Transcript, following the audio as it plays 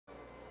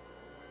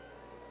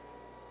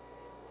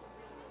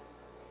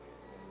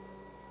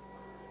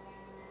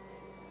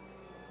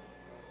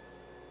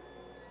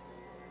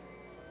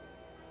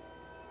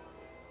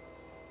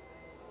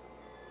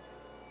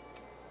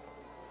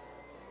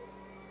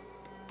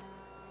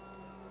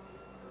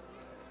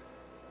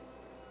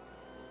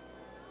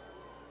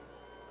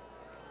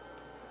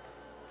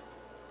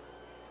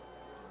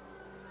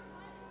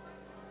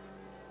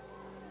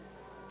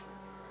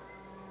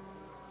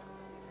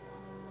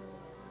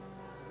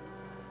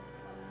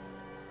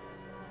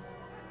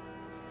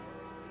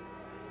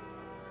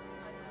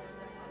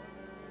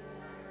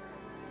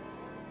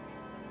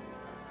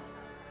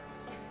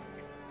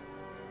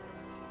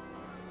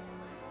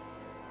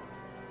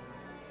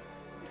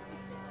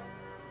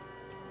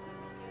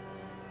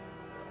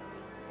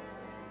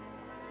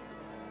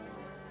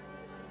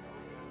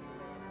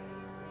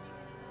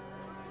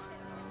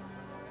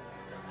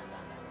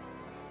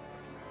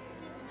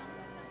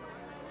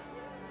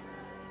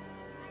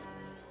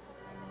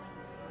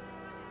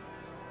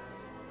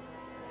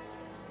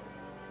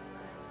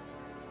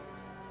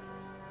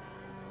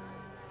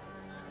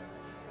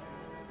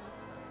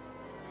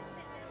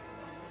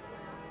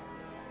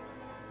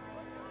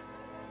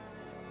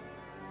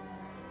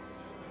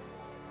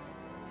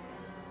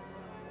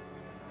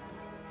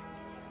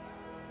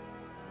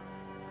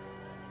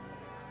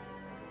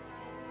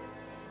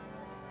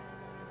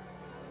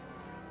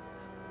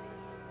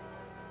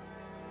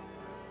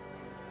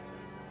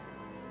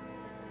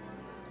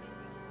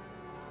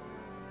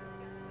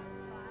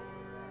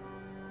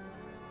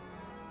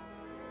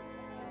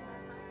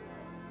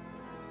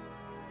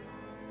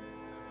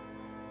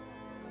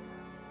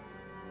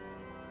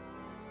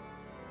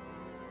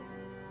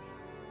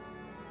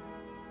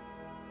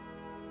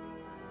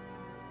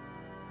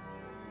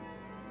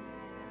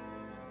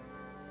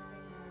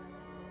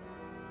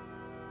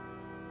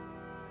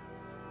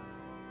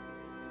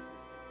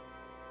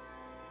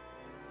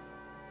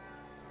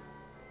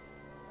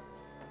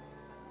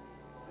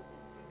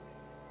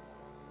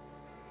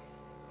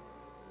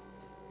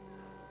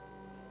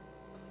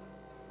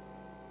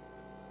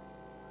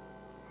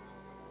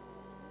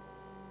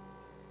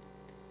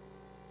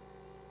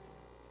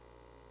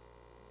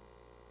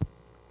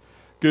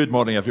Good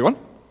morning, everyone.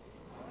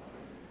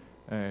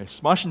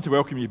 Smashing to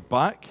welcome you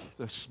back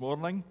this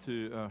morning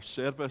to our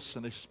service,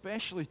 and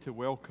especially to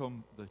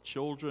welcome the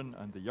children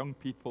and the young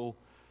people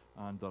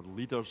and our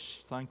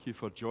leaders. Thank you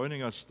for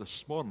joining us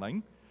this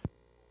morning.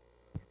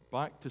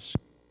 Back to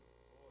school.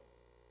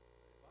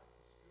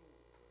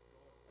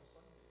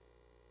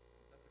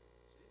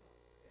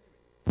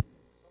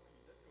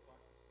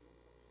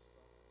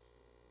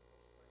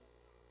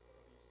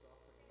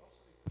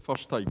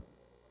 First time.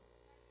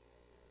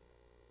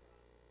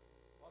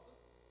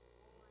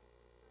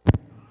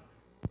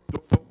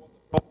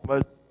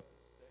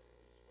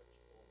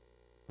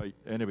 Right,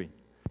 anyway.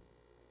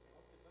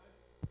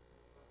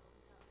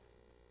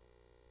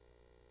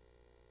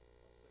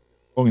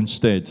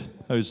 Instead,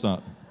 how's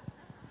that?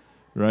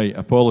 Right,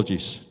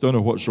 apologies. Don't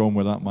know what's wrong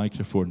with that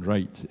microphone.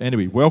 Right,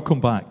 anyway,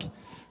 welcome back.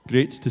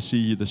 Great to see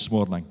you this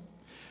morning.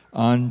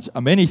 And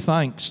a many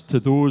thanks to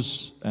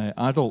those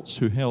adults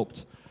who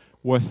helped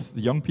with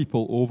the young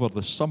people over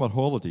the summer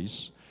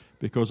holidays,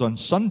 because on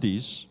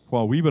Sundays,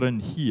 while we were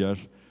in here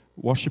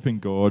worshipping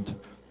God,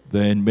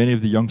 then many of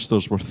the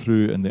youngsters were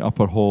through in the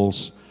upper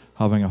halls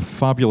having a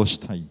fabulous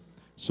time.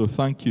 So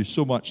thank you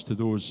so much to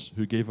those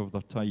who gave of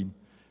their time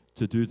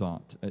to do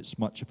that. It's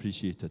much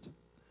appreciated.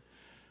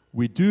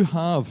 We do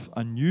have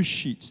a news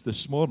sheet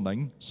this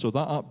morning, so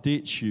that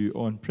updates you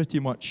on pretty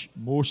much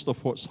most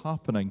of what's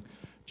happening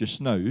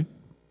just now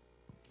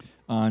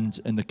and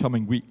in the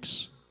coming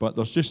weeks. But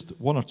there's just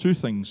one or two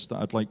things that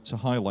I'd like to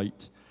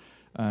highlight.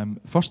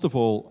 First of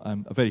all,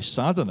 a very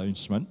sad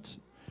announcement,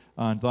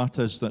 and that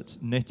is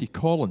that Nettie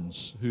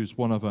Collins, who's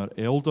one of our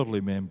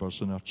elderly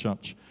members in our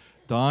church,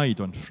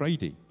 died on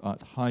Friday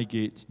at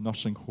Highgate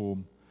Nursing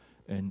Home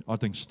in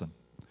Uddingston.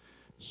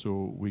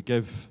 So we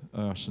give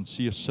our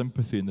sincere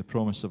sympathy and the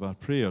promise of our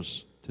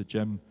prayers to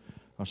Jim,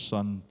 our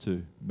son,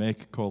 to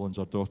Meg Collins,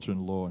 our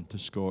daughter-in-law, and to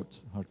Scott,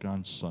 her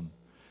grandson.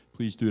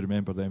 Please do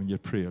remember them in your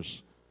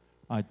prayers.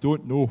 I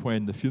don't know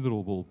when the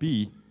funeral will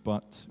be,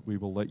 but we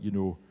will let you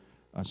know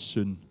as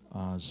soon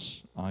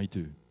as I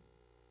do.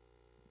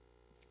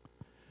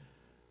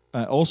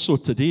 Also,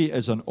 today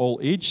is an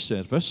all-age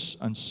service,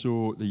 and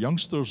so the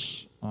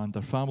youngsters and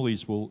their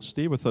families will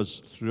stay with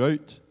us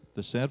throughout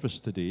the service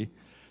today.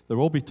 There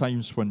will be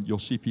times when you'll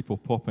see people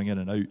popping in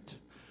and out,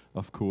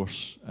 of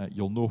course.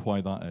 You'll know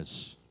why that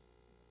is.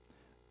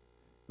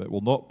 But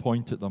we'll not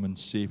point at them and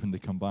say when they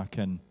come back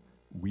in,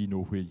 "We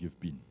know where you've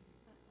been."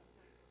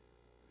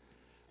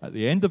 At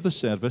the end of the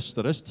service,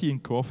 there is tea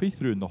and coffee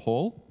through in the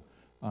hall,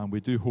 and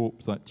we do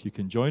hope that you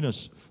can join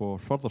us for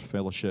further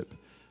fellowship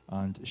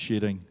and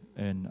sharing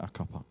in a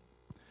cuppa.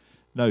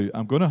 Now,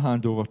 I'm going to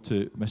hand over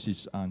to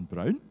Mrs. Anne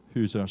Brown,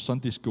 who's our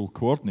Sunday School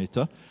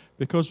coordinator,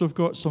 because we've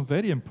got some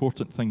very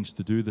important things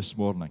to do this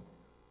morning.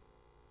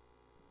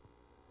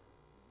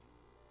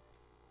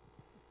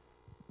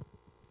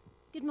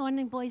 Good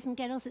morning, boys and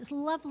girls. It's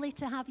lovely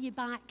to have you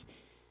back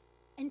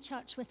in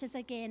church with us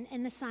again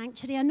in the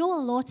sanctuary. I know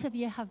a lot of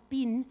you have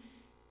been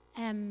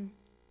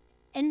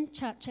in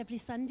church every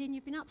Sunday, and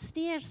you've been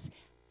upstairs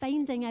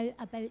finding out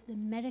about the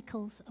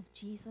miracles of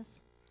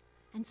Jesus.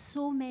 And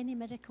so many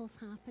miracles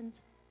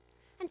happened.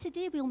 And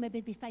today we'll maybe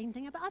be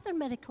finding about other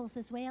miracles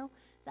as well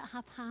that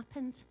have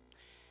happened.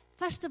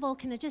 First of all,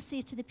 can I just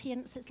say to the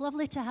parents, it's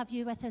lovely to have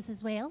you with us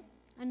as well.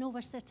 I know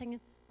we're sitting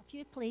in a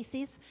few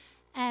places.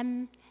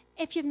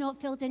 If you've not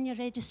filled in your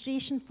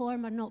registration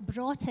form or not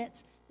brought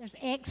it, there's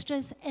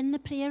extras in the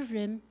prayer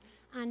room.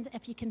 And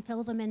if you can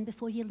fill them in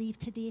before you leave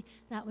today,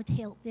 that would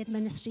help the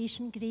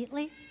administration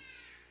greatly.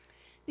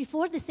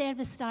 Before the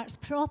service starts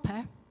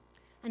proper,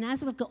 and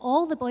as we've got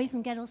all the boys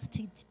and girls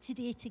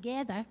today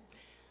together,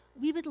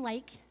 we would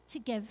like to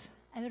give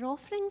our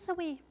offerings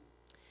away.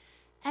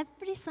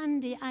 Every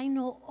Sunday, I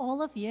know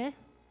all of you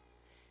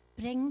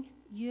bring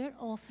your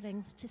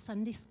offerings to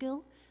Sunday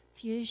School,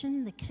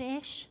 Fusion, the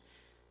creche,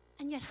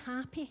 and you're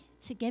happy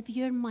to give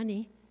your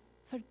money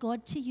for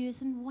God to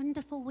use in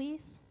wonderful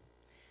ways.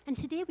 And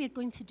today we're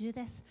going to do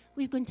this.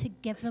 We're going to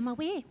give them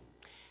away.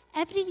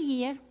 Every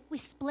year, we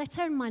split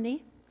our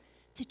money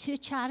to two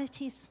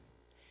charities.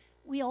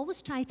 We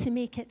always try to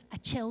make it a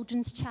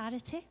children's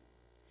charity.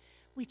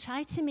 We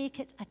try to make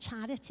it a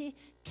charity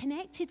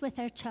connected with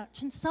our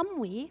church in some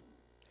way,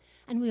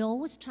 and we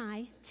always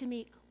try to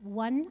make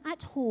one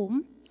at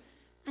home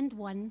and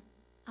one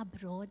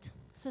abroad.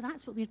 So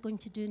that's what we're going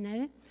to do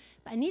now.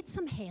 But I need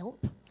some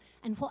help,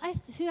 and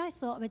who I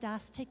thought I would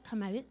ask to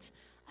come out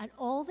are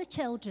all the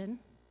children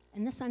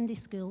in the Sunday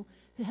School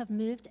who have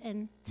moved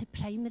into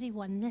Primary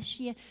 1 this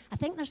year. I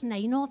think there's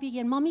 9 of you.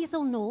 Your mummies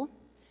will know,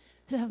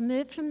 who have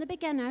moved from the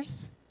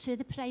beginners to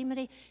the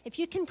primary. If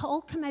you can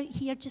all come out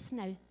here just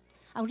now.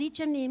 I'll read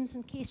your names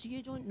in case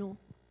you don't know.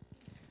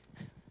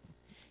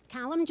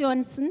 Callum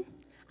Johnson,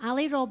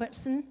 Ali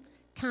Robertson,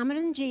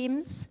 Cameron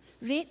James,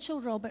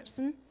 Rachel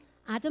Robertson,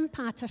 Adam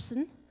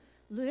Patterson,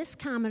 Lewis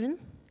Cameron,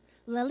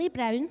 Lily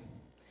Brown,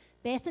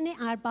 Bethany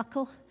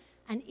Arbuckle,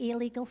 and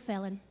Ailey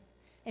Gilfillan.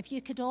 If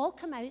you could all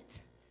come out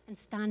and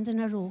stand in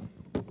a row.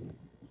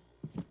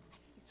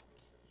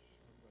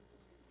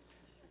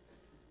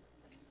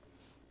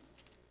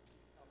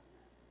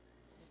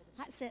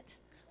 That's it.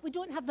 We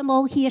don't have them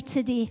all here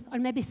today, or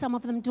maybe some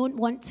of them don't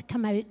want to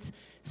come out.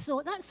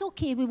 So that's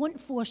okay, we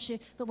won't force you.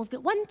 But we've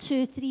got 1,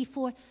 2, 3,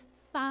 4,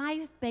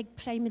 5 big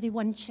primary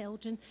 1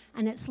 children,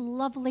 and it's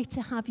lovely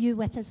to have you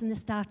with us in the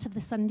start of the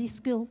Sunday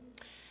school.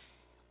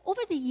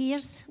 Over the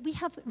years, we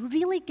have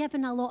really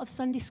given a lot of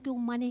Sunday school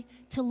money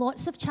to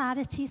lots of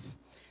charities.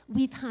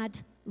 We've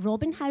had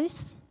Robin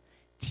House,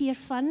 Tear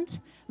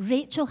Fund,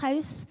 Rachel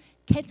House,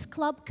 Kids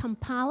Club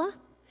Kampala,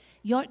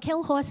 York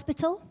Hill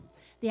Hospital,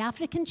 the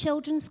African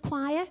Children's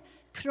Choir,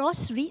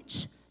 Cross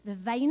Reach, the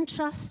Vine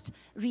Trust,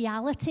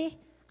 Reality,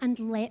 and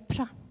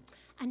Lepra.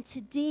 And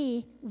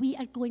today, we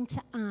are going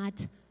to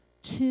add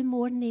 2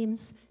 more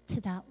names to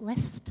that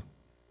list.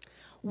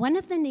 One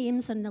of the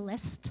names on the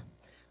list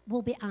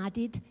will be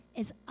added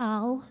is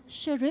Al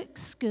Sharuk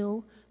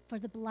School for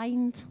the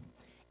Blind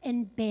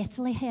in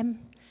Bethlehem.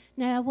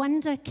 Now, I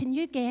wonder, can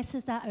you guess,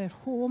 is that our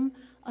home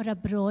or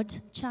abroad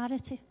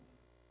charity?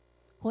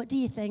 What do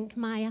you think,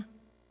 Maya?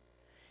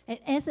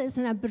 It's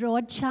an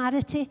abroad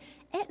charity.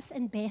 It's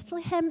in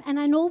Bethlehem. And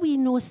I know we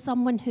know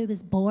someone who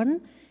was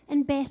born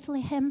in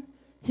Bethlehem.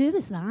 Who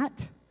was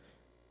that?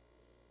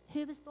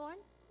 Who was born?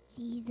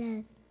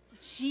 Jesus.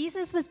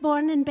 Jesus was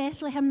born in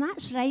Bethlehem,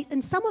 that's right.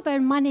 And some of our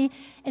money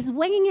is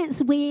winging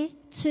its way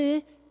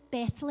to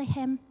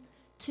Bethlehem,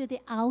 to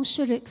the Al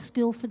Sharuk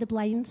School for the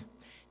Blind.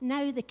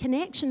 Now, the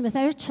connection with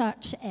our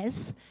church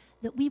is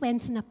that we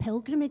went on a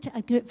pilgrimage,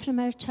 a group from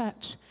our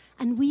church,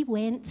 and we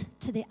went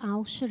to the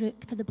Al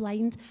Sharuk for the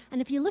Blind.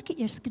 And if you look at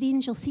your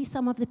screens, you'll see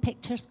some of the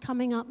pictures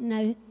coming up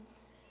now.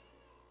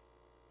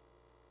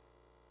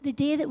 The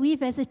day that we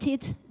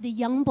visited, the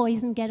young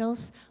boys and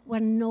girls were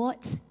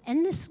not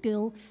in the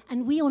school,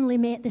 and we only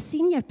met the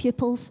senior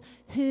pupils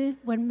who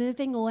were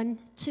moving on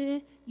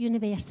to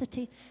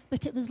university.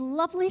 But it was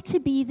lovely to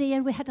be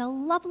there. We had a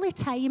lovely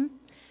time,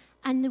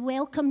 and they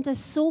welcomed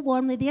us so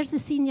warmly. There's the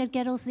senior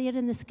girls there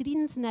in the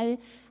screens now,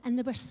 and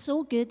they were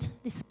so good.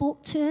 They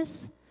spoke to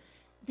us.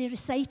 They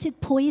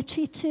recited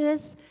poetry to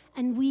us,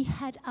 and we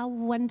had a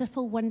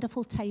wonderful,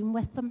 wonderful time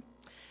with them.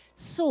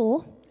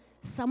 So,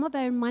 some of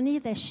our money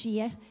this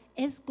year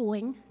is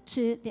going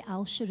to the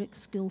Al Sharuk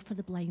School for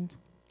the Blind.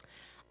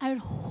 Our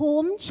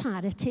home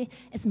charity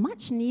is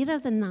much nearer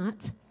than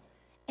that.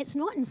 It's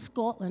not in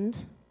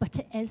Scotland, but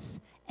it is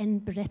in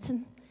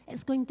Britain.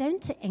 It's going down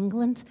to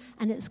England,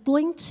 and it's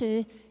going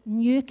to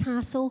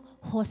Newcastle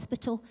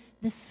Hospital,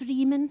 the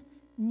Freeman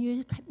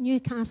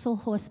Newcastle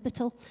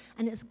Hospital,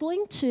 and it's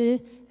going to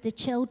the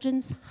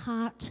Children's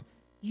Heart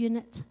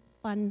Unit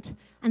Fund,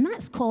 and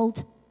that's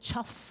called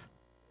Chuff.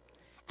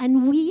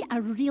 And we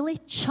are really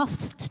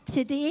chuffed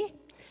today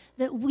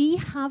that we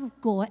have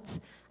got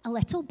a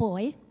little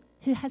boy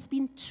who has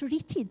been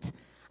treated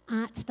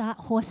at that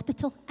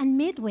hospital and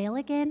made well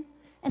again.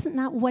 Isn't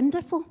that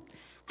wonderful?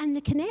 And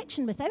the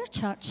connection with our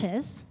church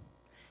is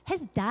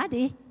his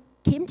daddy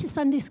came to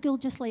Sunday school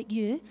just like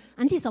you,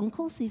 and his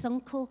uncles, his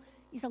uncle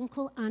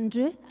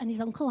Andrew and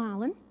his uncle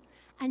Alan,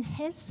 and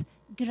his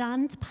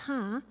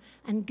grandpa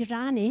and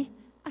granny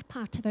are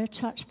part of our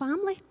church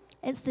family.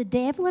 It's the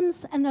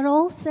Devlins, and they're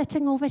all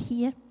sitting over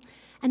here.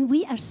 And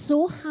we are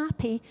so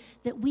happy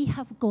that we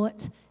have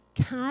got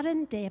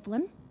Karen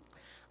Devlin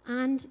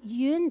and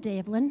Ewan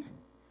Devlin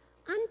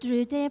and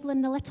Drew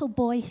Devlin, the little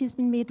boy who's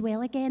been made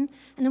well again.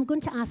 And I'm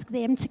going to ask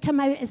them to come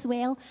out as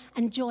well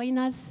and join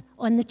us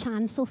on the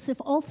chancel. So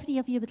if all 3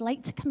 of you would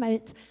like to come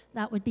out,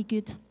 that would be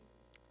good.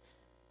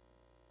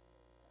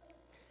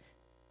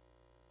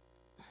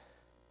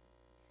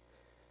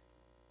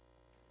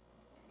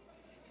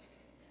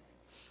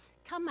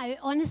 Come out,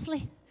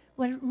 honestly.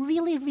 We're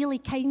really, really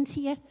kind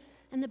here.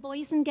 And the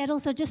boys and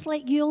girls are just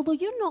like you, although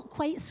you're not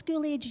quite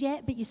school age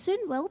yet, but you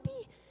soon will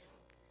be.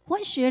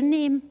 What's your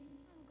name?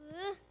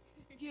 Drew.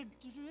 You're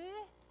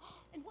Drew.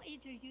 And what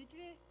age are you,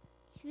 Drew?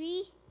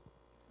 3.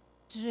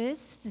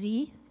 Drew's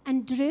 3.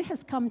 And Drew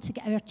has come to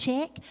get our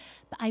check.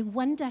 But I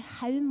wonder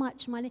how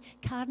much money.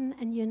 Karen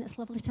and Ewan, it's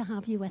lovely to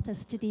have you with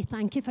us today.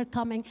 Thank you for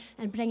coming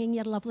and bringing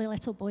your lovely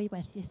little boy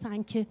with you.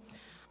 Thank you.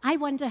 I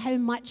wonder how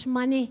much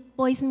money,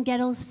 boys and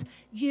girls,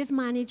 you've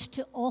managed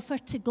to offer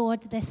to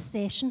God this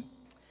session.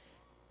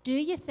 Do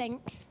you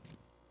think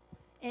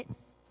it's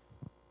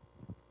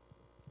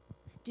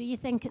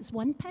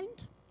 £1?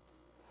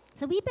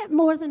 It's a wee bit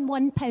more than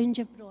 £1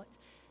 you've brought.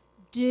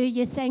 Do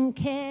you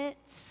think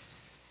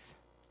it's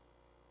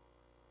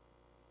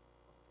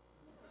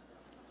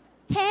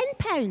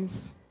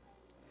 £10?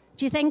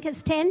 Do you think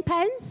it's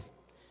 £10?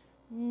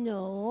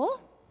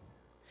 No.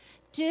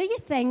 Do you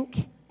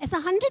think it's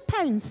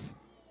 £100?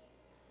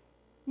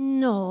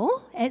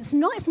 No, it's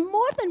not. It's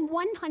more than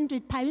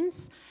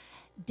 £100.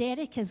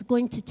 Derek is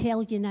going to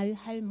tell you now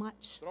how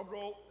much. Drum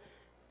roll.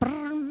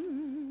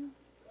 Brrrm.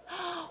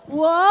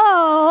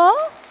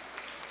 Whoa!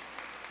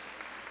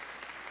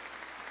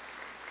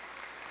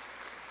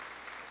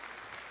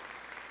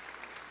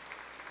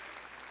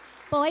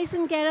 Boys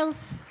and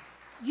girls,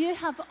 you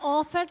have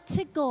offered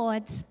to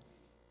God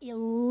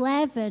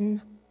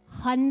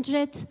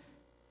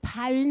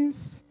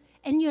 £1,100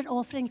 in your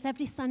offerings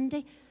every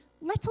Sunday.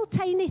 little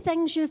tiny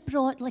things you've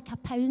brought, like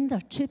 £1 or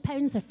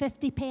 £2 or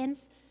 50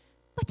 pence,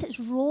 but it's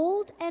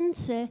rolled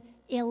into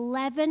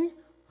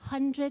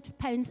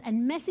 £1,100,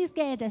 and Mrs.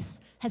 Geddes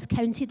has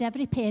counted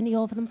every penny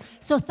of them.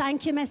 So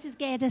thank you, Mrs.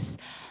 Geddes.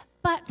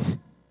 But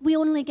we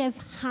only give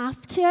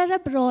half to our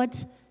abroad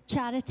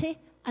charity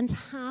and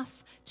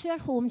half to our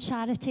home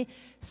charity.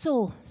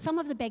 So some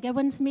of the bigger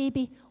ones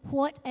maybe,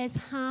 what is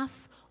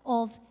half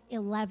of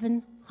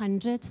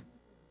 1,100?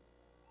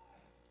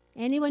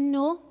 Anyone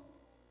know?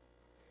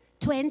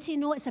 20?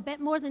 No, it's a bit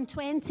more than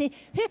 20.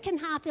 Who can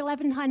have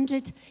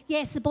 1,100?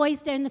 Yes, the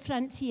boys down the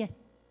front here.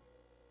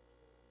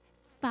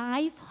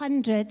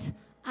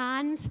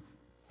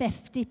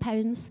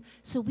 £550.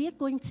 So we're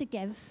going to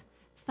give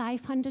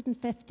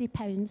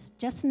 £550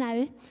 just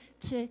now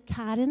to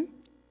Karen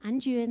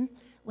and Ewan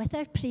with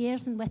our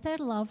prayers and with our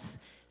love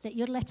that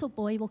your little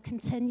boy will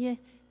continue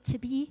to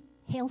be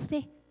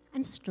healthy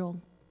and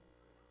strong.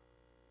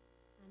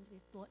 And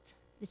we've got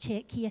the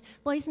cheque here.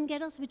 Boys and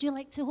girls, would you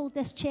like to hold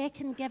this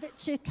cheque and give it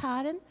to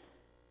Karen?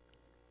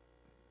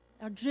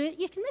 Or Drew?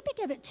 You can maybe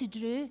give it to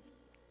Drew.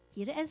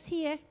 Here it is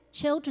here.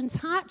 Children's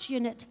Heart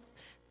Unit,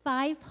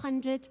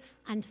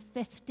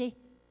 £550.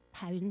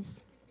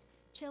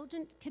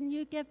 Children, can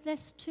you give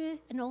this to,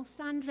 and all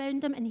stand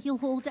round him and he'll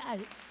hold it out.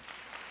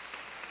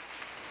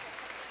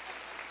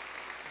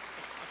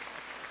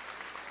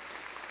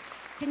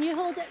 Can you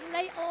hold it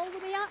right all the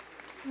way up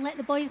and let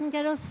the boys and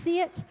girls see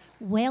it?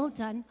 Well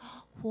done.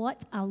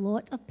 What a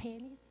lot of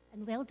pennies.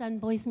 And well done,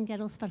 boys and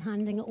girls, for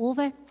handing it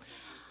over.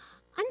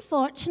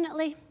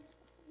 Unfortunately,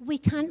 we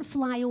can't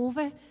fly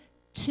over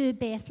to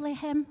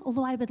Bethlehem,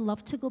 although I would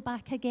love to go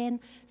back again.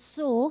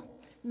 So,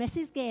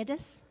 Mrs.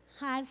 Geddes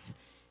has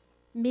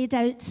made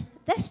out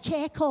this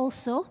cheque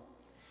also,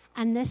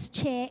 and this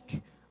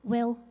cheque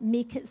will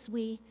make its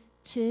way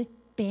to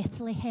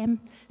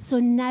Bethlehem. So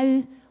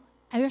now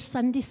our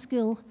Sunday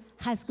school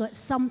has got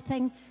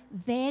something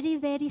very,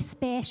 very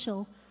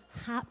special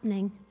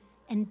happening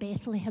in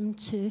Bethlehem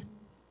too.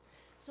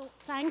 So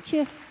thank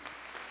you.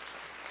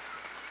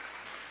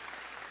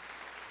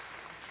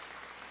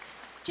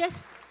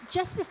 Just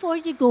before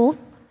you go,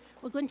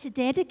 we're going to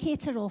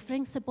dedicate our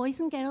offering. So boys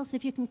and girls,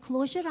 if you can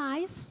close your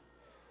eyes,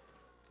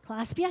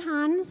 clasp your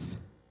hands,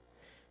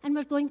 and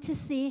we're going to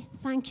say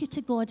thank you to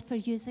God for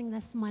using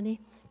this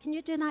money. Can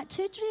you do that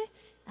too, Drew?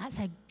 That's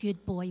a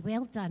good boy.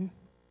 Well done.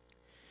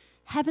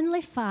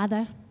 Heavenly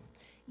Father,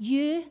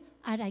 you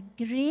are a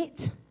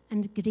great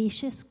and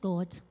gracious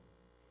God.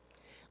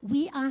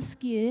 We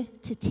ask you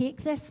to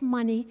take this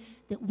money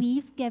that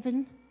we've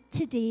given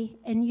today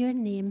in your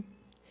name.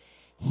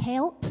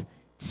 Help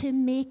to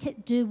make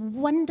it do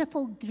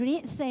wonderful,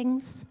 great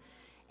things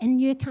in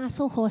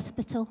Newcastle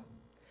Hospital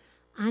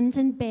and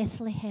in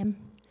Bethlehem,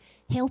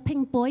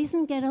 helping boys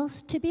and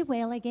girls to be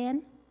well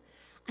again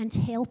and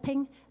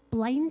helping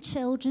blind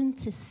children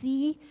to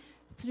see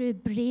through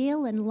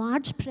braille and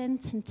large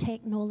print and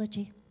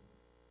technology.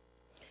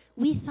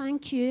 We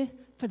thank you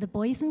for the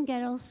boys and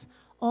girls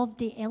of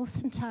the El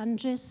St.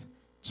 Andrews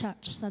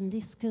Church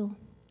Sunday School.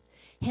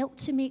 Help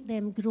to make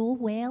them grow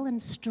well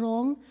and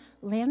strong,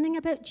 learning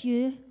about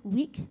you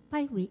week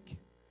by week.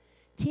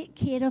 Take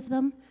care of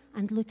them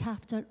and look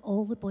after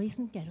all the boys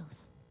and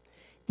girls.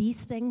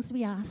 These things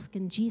we ask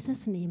in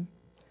Jesus' name.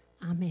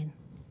 Amen.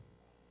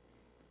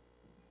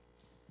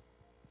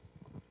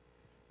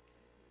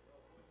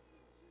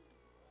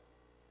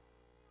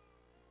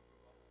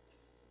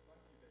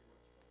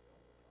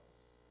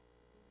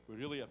 We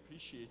really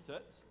appreciate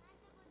it.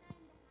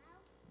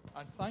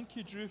 And thank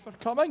you, Drew, for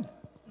coming.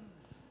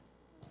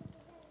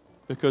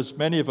 Because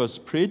many of us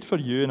prayed for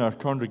you in our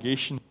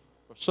congregation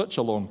for such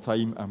a long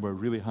time, and we're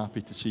really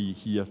happy to see you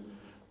here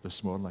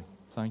this morning.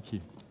 Thank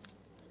you.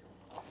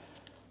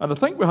 And I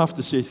think we have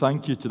to say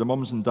thank you to the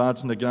mums and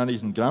dads and the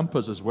grannies and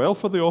grandpas as well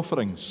for the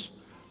offerings.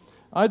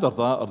 Either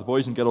that or the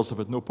boys and girls have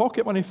had no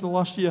pocket money for the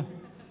last year.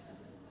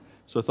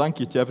 So thank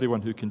you to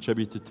everyone who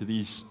contributed to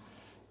these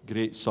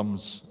great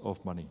sums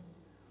of money.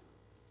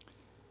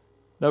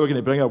 Now we're going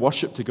to bring our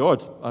worship to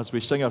God as we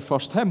sing our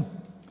first hymn.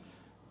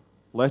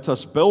 Let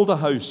us build a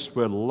house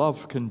where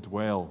love can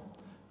dwell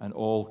and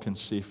all can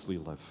safely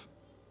live.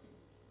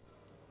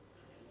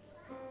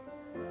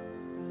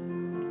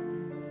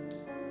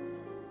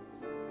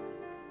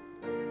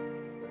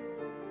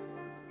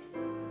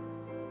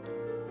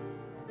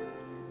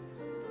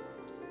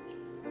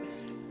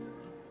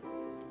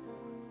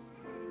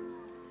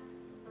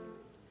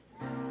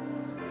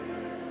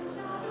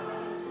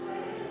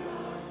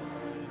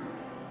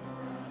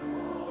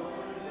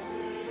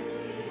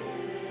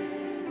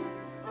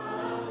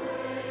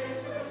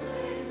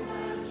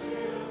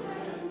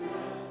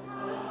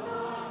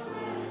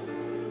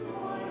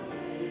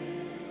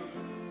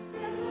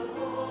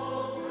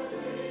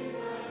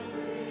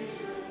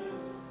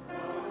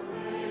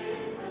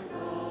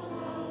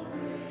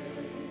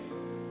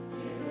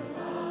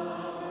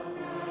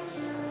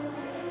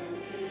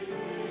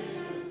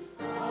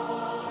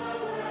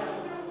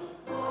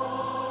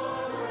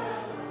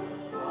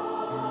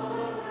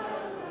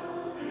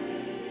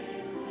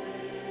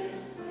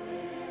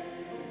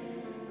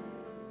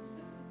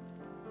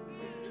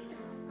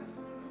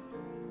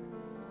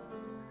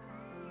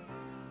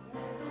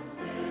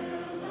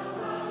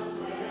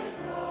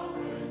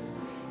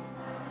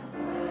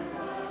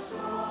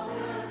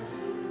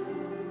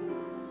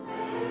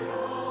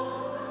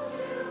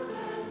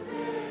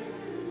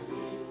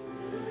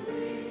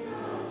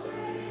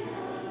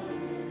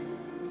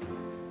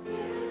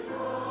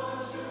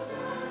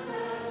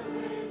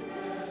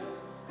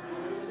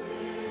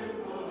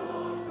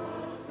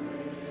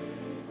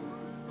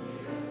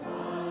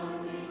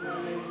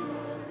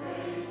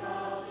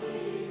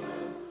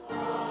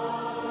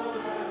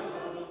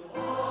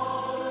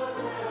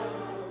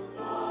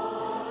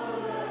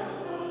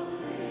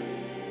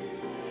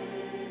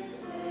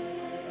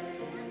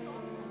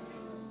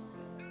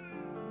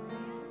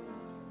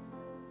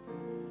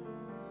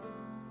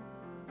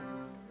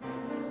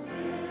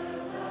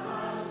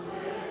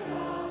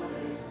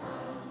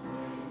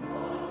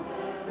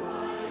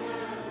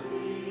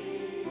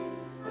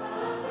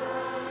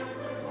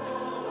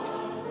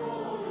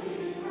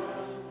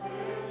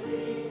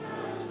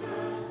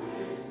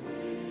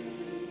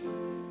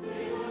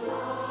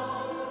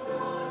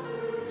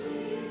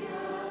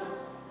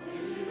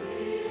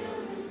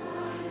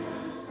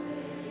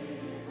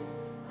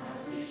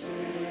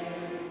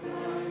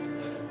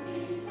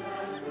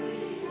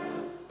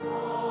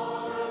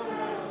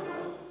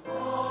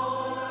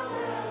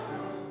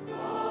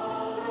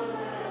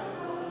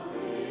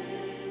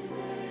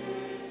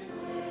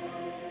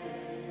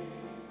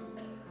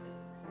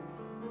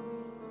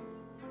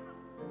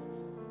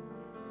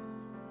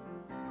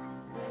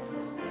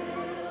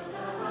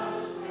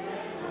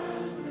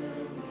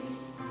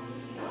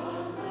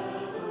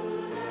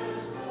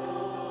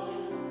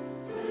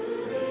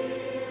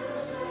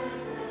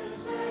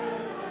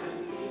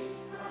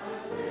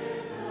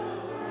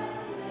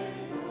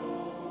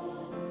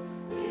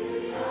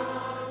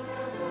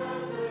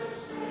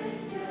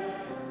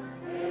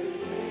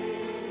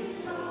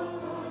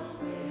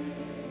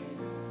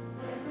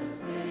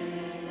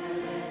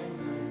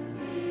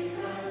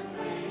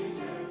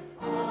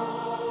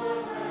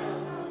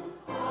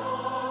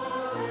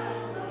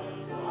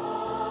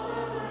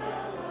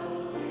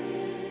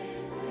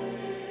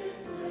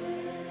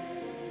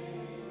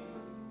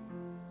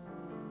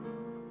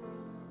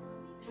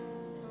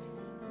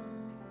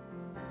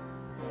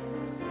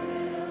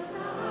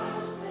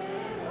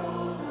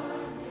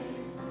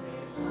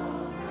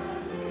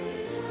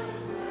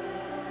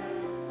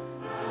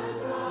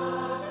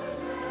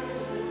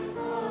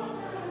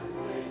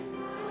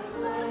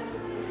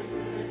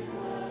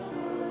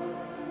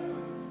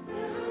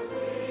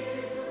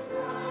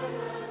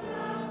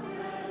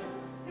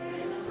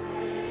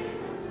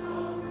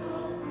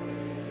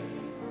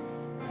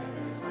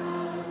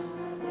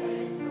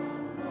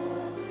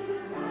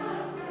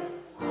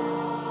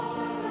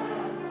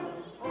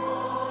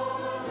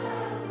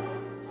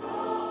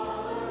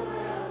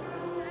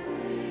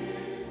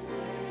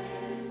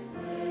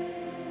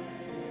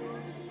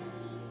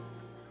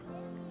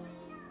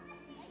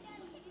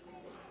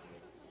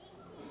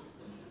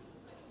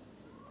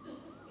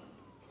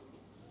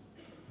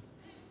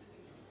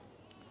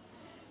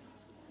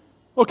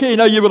 Okay,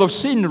 now you will have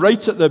seen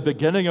right at the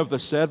beginning of the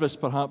service,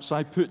 perhaps,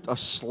 I put a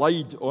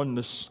slide on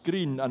the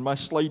screen, and my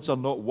slides are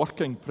not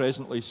working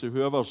presently, so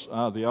whoever's,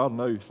 they are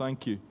now,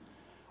 thank you.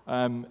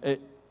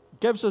 It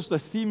gives us the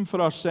theme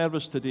for our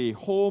service today,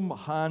 home,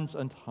 hands,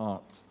 and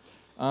heart.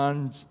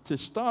 And to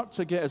start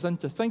to get us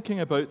into thinking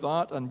about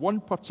that, and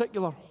one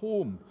particular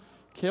home,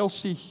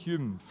 Kelsey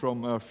Hume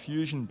from our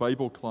Fusion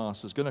Bible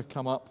class is going to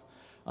come up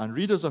and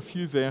read us a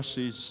few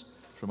verses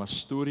from a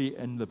story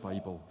in the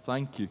Bible.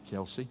 Thank you,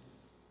 Kelsey.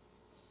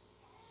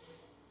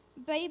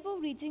 Bible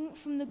reading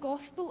from the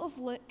Gospel of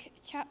Luke,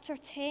 chapter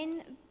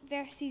 10,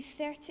 verses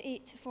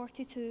 38 to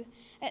 42,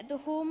 at the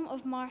home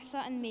of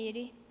Martha and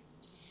Mary.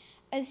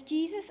 As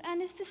Jesus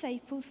and his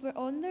disciples were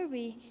on their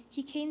way,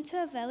 he came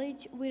to a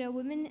village where a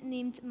woman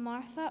named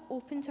Martha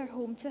opened her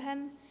home to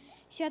him.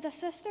 She had a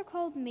sister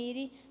called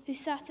Mary who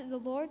sat at the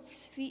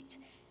Lord's feet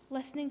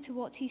listening to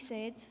what he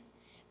said.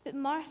 But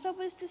Martha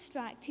was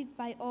distracted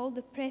by all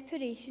the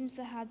preparations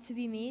that had to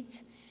be made.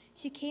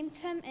 She came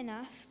to him and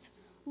asked,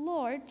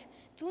 "Lord,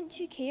 don't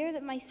you care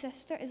that my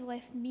sister has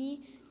left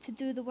me to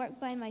do the work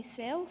by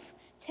myself?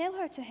 Tell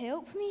her to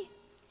help me."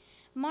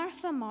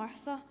 "Martha,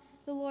 Martha,"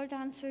 the Lord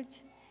answered,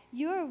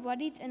 "you are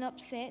worried and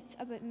upset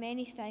about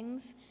many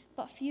things,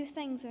 but few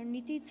things are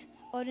needed,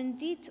 or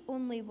indeed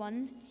only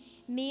one.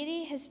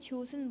 Mary has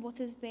chosen what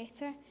is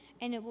better,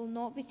 and it will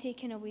not be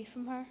taken away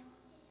from her."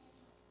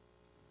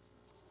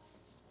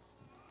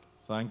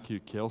 Thank you,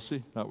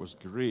 Kelsey. That was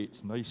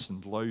great. Nice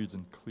and loud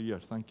and clear.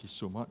 Thank you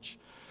so much.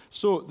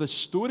 So the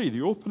story,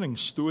 the opening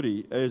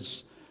story,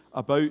 is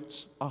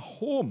about a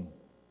home.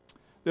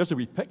 There's a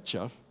wee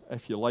picture,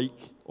 if you like,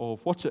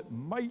 of what it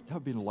might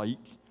have been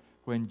like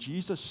when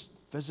Jesus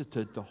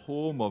visited the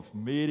home of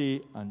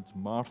Mary and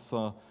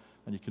Martha.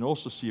 And you can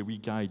also see a wee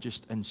guy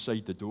just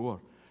inside the door.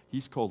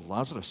 He's called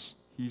Lazarus.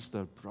 He's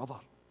their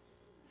brother.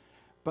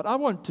 But I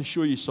want to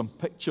show you some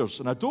pictures,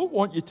 and I don't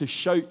want you to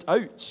shout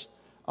out.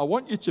 I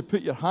want you to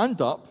put your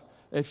hand up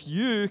if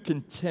you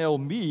can tell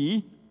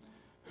me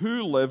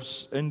who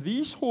lives in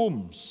these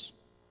homes.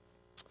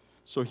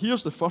 So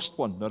here's the first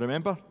one. Now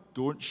remember,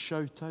 don't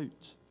shout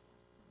out.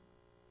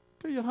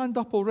 Got your hand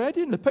up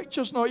already, and the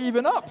picture's not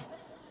even up.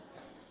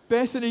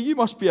 Bethany, you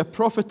must be a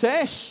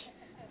prophetess.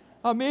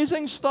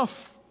 Amazing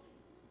stuff.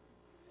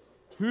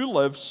 Who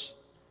lives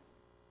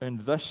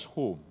in this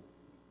home?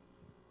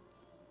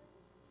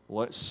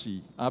 Let's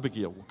see.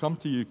 Abigail, we'll come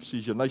to you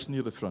because you're nice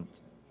near the front.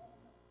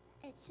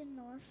 It's an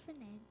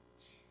orphanage.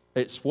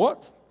 It's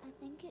what? I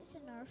think it's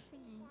an orphanage.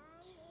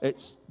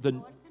 It's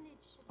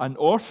an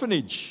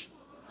orphanage.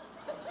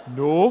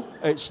 No,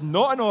 it's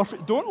not an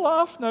orphanage. Don't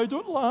laugh now,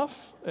 don't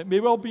laugh. It may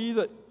well be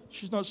that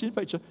she's not seen the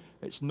picture.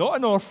 It's not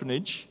an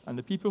orphanage, and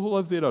the people who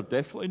live there are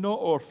definitely not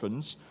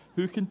orphans.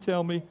 Who can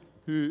tell me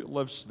who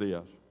lives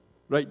there?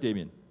 Right,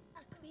 Damien?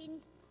 A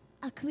queen.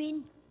 A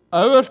queen.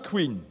 Our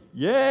Queen,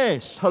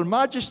 yes, Her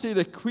Majesty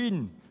the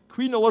Queen,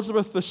 Queen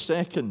Elizabeth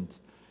II,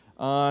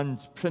 and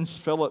Prince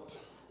Philip,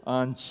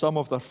 and some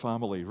of their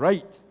family.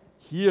 Right,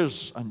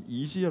 here's an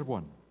easier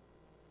one.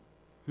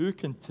 Who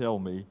can tell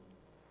me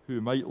who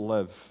might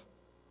live?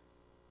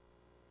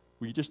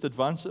 Will you just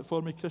advance it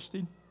for me,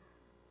 Christine?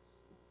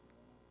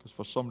 Because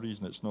for some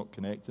reason it's not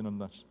connecting on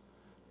this.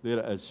 There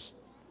it is.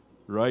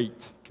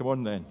 Right, come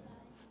on then.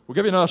 We'll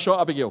give you another shot,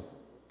 Abigail.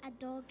 A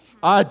dog.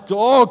 A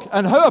dog.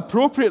 And how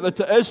appropriate that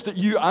it is that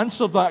you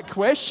answered that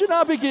question,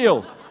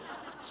 Abigail.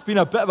 It's been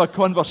a bit of a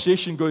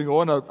conversation going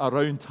on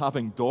around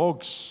having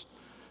dogs.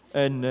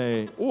 And,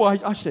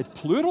 I said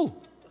plural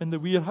in the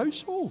Weir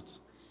household.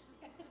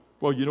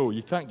 Well, you know,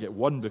 you can't get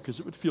one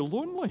because it would feel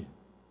lonely.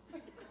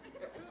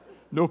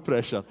 No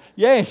pressure.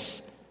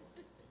 Yes.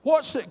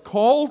 What's it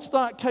called,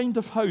 that kind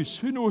of house?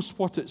 Who knows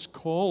what it's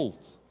called?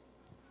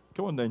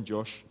 Come on then,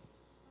 Josh.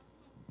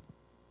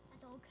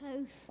 A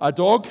doghouse. A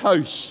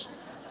doghouse.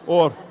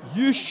 Or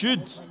you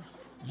should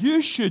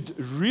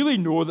really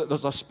know that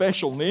there's a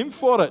special name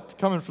for it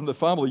coming from the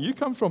family you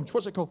come from.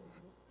 What's it called?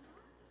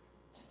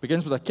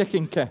 Begins with a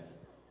kicking K.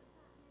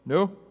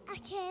 No? A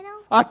kennel.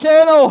 A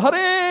kennel,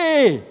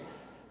 hooray!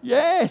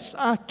 Yes,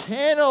 a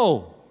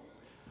kennel.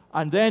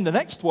 And then the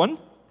next one.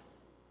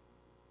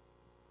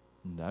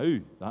 Now,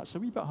 that's a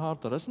wee bit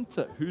harder, isn't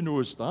it? Who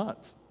knows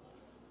that?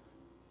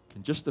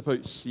 Can just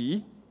about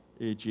see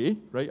AJ,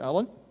 right,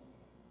 Alan?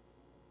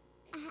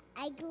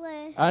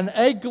 Igloo. An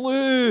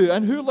igloo.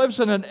 And who lives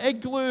in an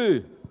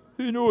igloo?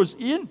 Who knows?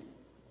 Ian?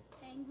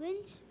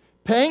 Penguins.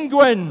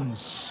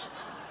 Penguins.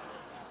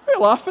 What are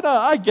you laughing at?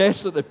 I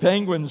guess that the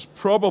penguins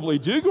probably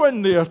do go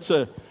in there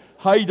to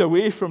hide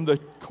away from the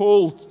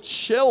cold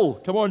chill.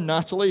 Come on,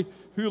 Natalie.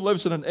 Who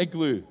lives in an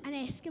igloo? An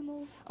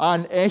Eskimo.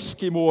 An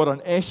Eskimo or an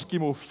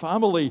Eskimo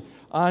family.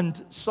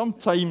 And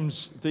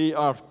sometimes they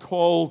are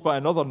called by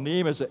another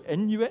name. Is it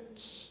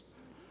Inuits?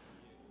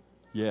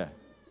 Yeah.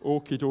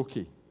 Okie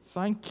dokie.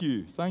 Thank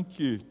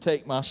you,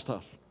 Tech Master.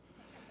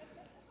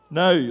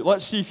 Now,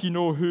 let's see if you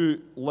know who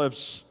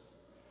lives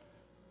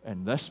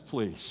in this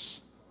place.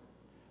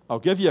 I'll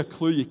give you a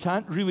clue. You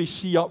can't really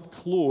see up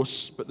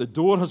close, but the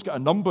door has got a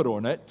number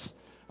on it,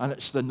 and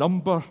it's the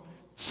number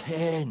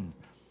 10.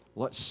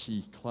 Let's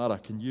see. Clara,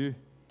 can you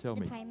tell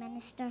me? The Prime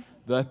Minister.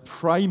 The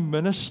Prime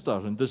Minister.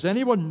 And does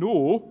anyone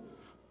know,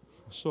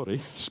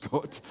 sorry,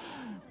 Scott,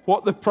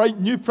 what the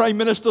new Prime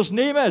Minister's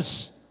name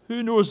is?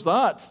 Who knows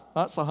that?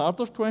 That's a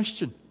harder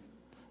question.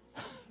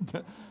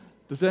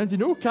 Does anybody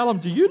know? Callum,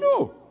 do you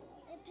know?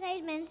 The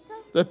Prime Minister.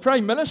 The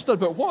Prime Minister,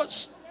 but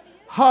what's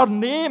her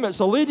name? It's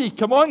a lady.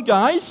 Come on,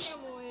 guys.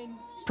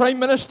 Prime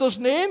Minister's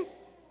name?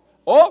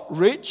 Oh,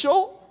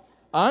 Rachel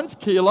and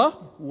Kayla.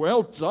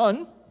 Well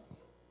done.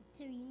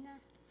 Karina.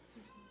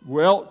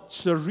 Well,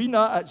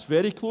 Terina, it's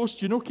very close.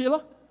 Do you know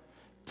Kayla?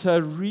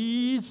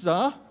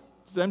 Teresa.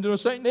 Does anybody know a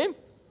second name?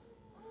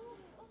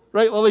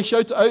 Right, Lily,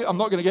 shout it out. I'm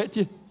not going to get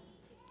to you.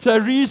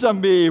 Theresa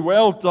May.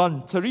 Well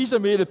done. Theresa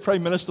May, the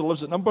Prime Minister,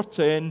 lives at number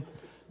 10,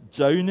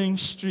 Downing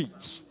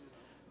Street.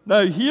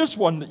 Now, here's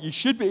one that you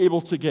should be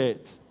able to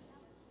get.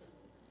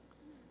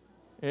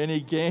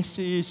 Any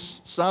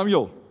guesses?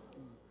 Samuel?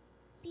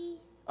 B.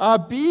 A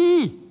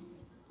bee.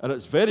 And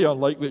it's very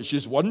unlikely it's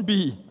just one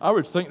bee. I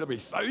would think there'd be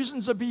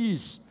thousands of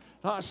bees.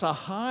 That's a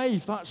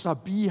hive. That's a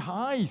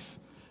beehive.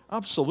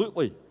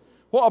 Absolutely.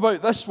 What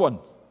about this one?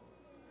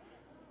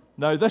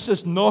 Now, this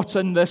is not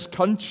in this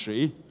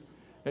country.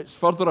 It's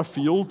further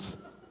afield.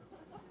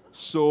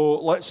 So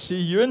let's see,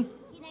 Ewan.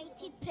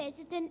 United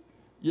President.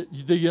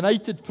 The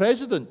United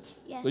President.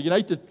 Yeah.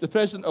 The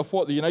President of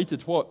what? The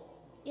United what?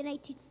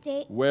 United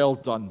States. Well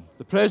done.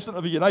 The President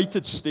of the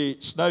United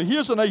States. Now,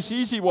 here's a nice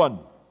easy one.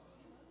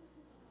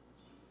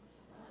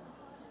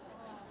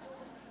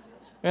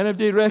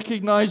 Anybody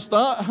recognize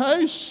that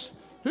house?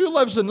 Who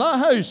lives in that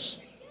house?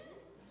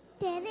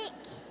 Derek.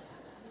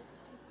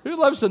 Who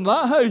lives in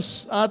that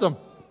house, Adam?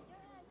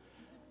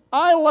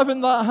 I live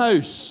in that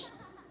house.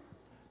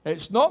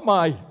 It's not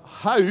my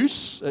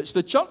house, it's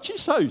the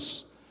church's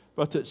house,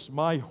 but it's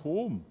my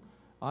home.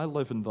 I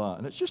live in that,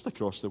 and it's just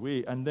across the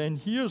way. And then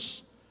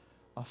here's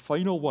a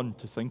final one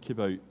to think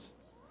about.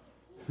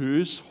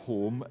 Whose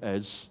home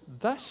is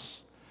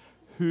this?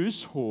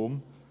 Whose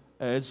home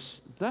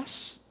is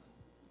this?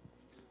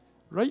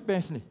 Right,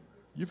 Bethany?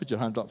 You've had your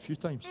hand up a few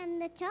times.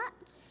 And the church.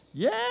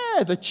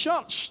 Yeah,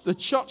 the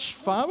church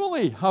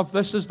family have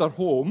this as their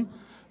home,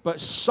 but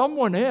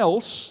someone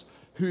else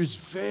who's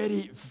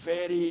very,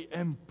 very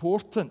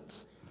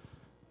important.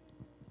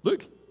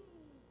 Look.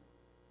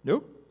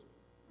 No?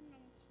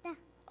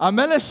 Minister. A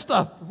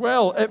minister.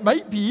 Well, it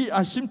might be.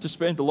 I seem to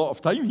spend a lot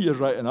of time here,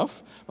 right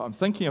enough, but I'm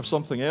thinking of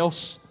something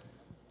else.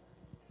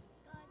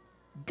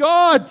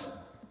 God.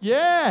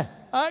 Yeah.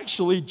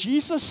 Actually,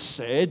 Jesus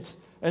said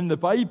in the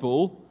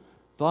Bible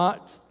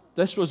that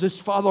this was his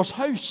Father's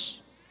house,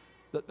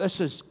 that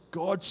this is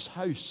God's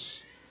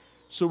house.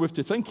 So we have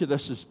to think of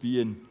this as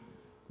being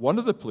one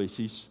of the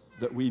places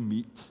that we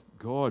meet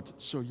God.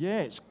 So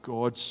yeah, it's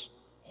God's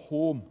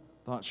home.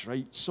 That's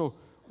right. So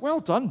well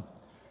done.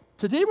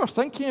 Today we're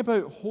thinking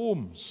about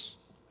homes.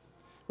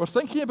 We're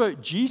thinking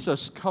about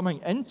Jesus coming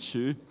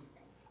into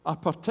a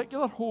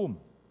particular home,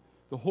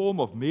 the home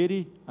of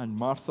Mary and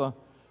Martha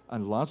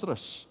and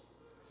Lazarus.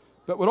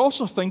 But we're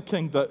also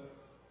thinking that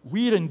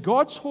we're in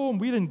God's home,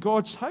 we're in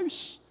God's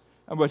house,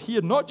 and we're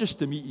here not just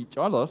to meet each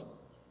other,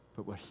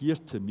 but we're here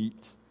to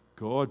meet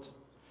God.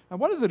 And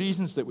one of the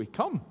reasons that we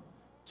come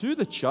to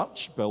the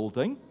church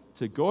building,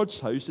 to God's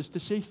house, is to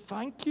say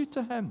thank you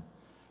to him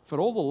for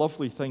all the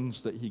lovely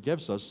things that he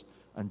gives us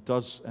and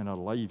does in our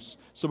lives.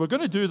 So we're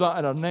going to do that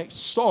in our next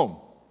song,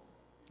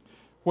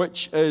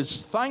 which is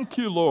Thank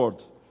You,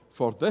 Lord,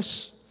 for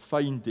this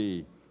fine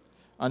day.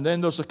 And then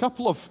there's a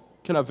couple of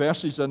kind of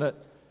verses in it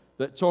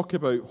that talk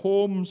about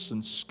homes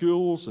and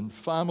schools and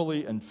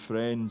family and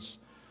friends.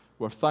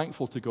 We're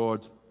thankful to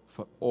God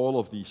for all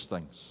of these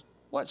things.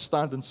 Let's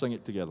stand and sing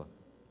it together.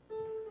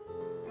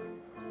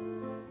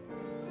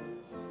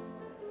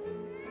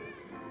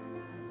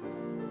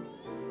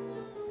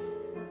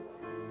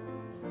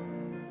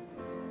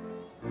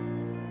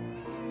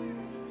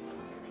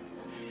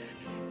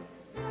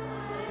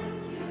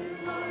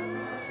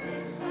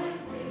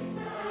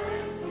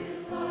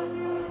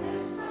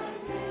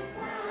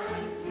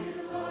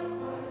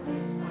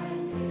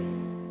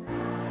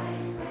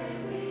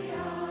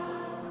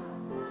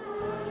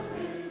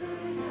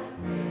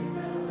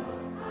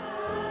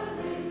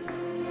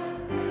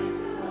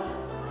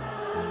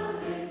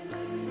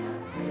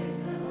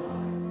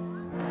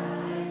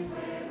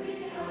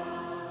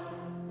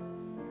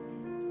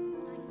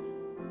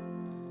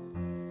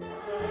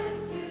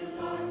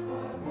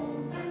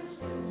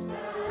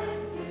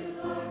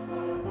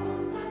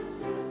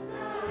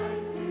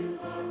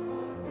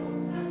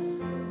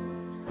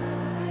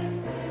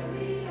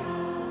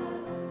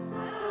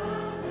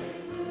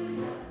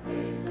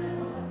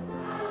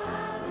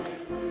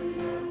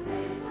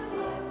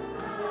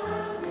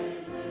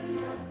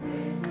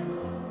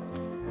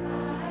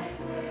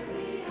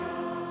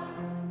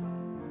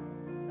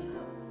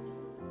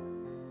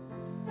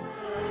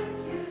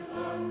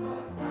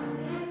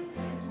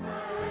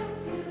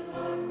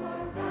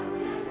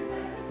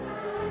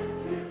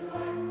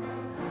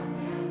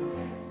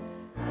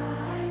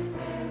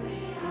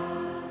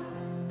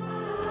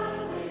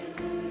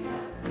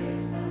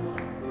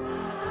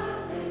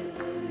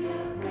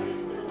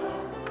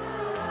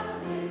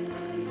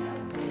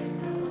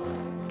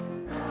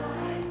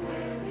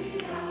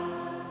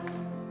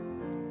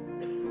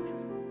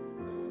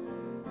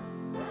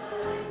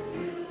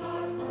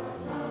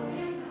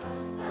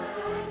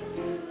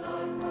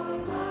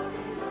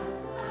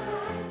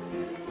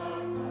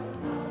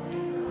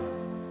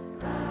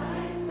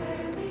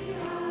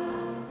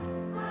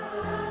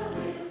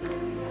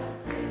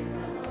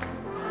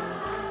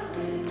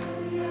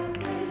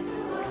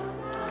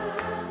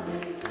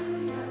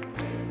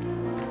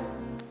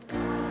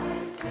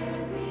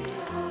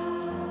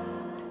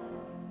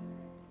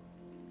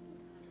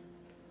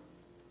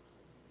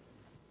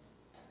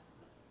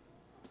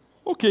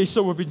 Okay,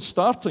 so we've been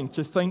starting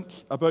to think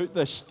about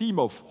this theme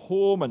of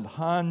home and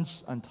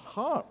hands and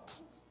heart.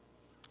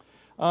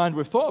 And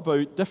we've thought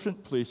about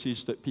different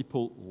places that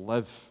people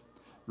live,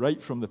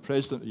 right from the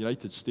President of the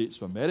United States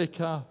of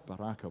America,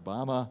 Barack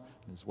Obama,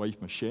 and his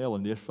wife Michelle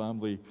and their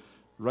family,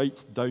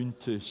 right down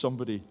to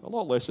somebody a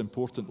lot less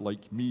important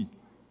like me,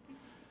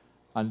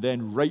 and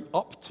then right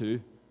up to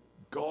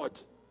God.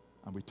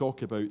 And we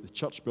talk about the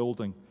church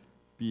building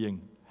being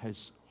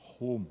his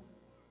home.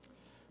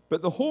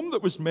 But the home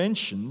that was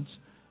mentioned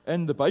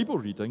in the Bible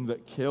reading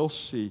that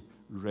Kelsey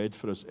read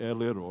for us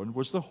earlier on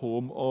was the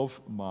home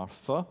of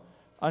Martha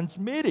and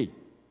Mary,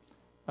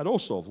 and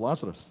also of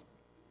Lazarus.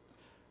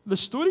 The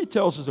story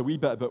tells us a wee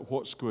bit about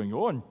what's going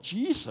on.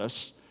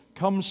 Jesus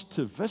comes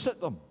to visit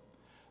them.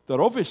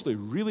 They're obviously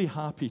really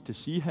happy to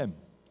see him.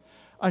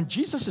 And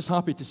Jesus is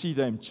happy to see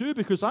them too,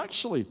 because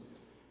actually,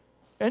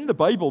 in the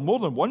Bible, more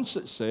than once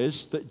it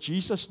says that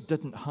Jesus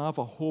didn't have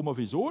a home of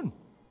his own.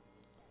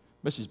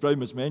 Mrs. Brown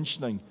was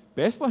mentioning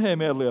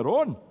Bethlehem earlier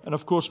on. And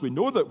of course, we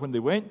know that when they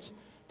went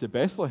to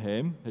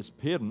Bethlehem, his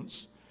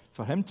parents,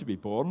 for him to be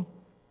born,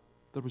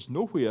 there was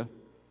nowhere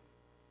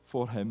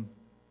for him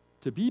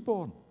to be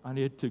born. And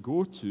he had to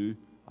go to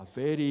a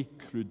very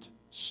crude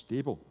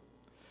stable.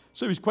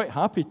 So he was quite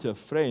happy to have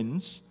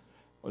friends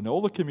in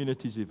all the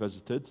communities he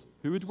visited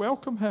who would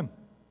welcome him.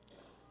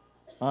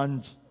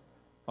 And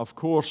of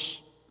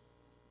course,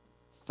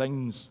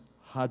 things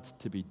had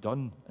to be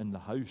done in the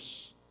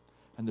house.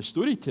 And the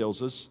story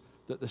tells us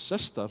that the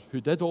sister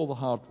who did all the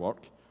hard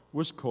work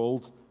was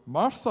called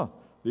Martha.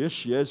 There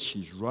she is.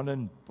 She's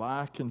running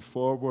back and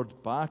forward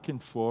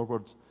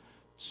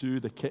to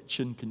the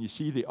kitchen. Can you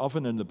see the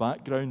oven in the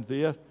background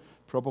there?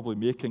 Probably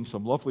making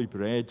some lovely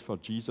bread for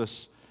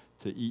Jesus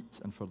to eat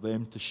and for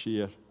them to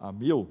share a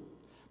meal.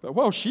 But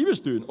while she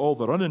was doing all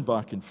the running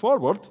back and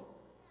forward,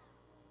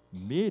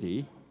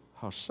 Mary,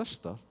 her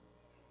sister,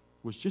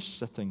 was just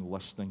sitting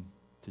listening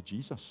to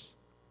Jesus.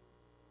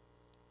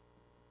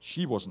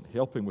 She wasn't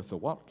helping with the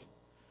work.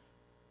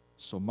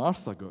 So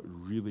Martha got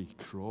really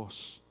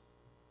cross.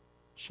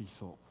 She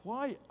thought,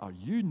 why are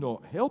you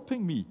not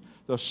helping me?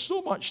 There's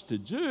so much to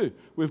do.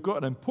 We've got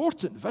an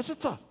important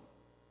visitor.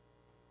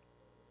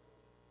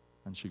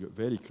 And she got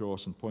very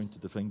cross and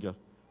pointed the finger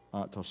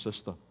at her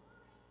sister.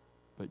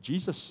 But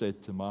Jesus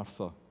said to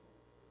Martha,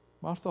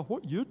 Martha,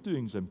 what you're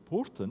doing is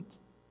important,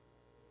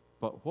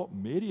 but what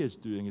Mary is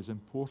doing is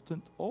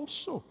important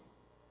also.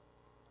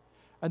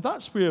 And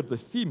that's where the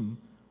theme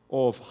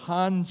of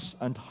hands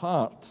and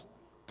heart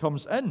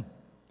comes in.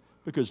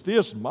 Because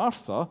there's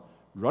Martha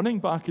running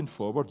back and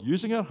forward,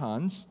 using her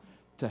hands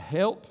to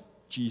help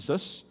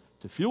Jesus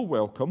to feel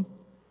welcome,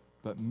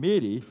 but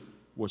Mary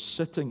was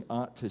sitting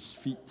at his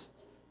feet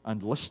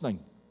and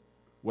listening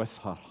with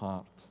her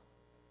heart.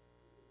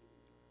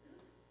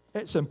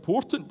 It's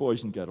important,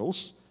 boys and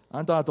girls,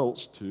 and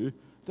adults too,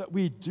 that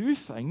we do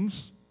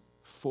things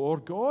for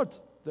God,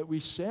 that we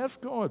serve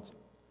God.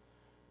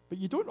 But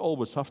you don't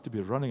always have to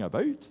be running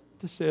about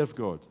to serve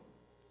God.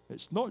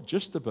 It's not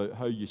just about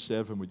how you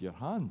serve him with your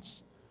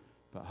hands,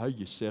 but how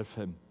you serve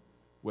him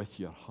with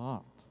your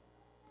heart.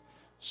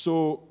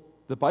 So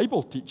the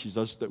Bible teaches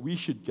us that we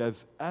should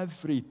give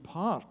every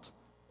part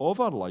of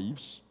our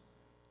lives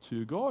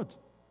to God.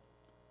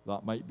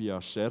 That might be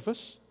our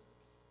service,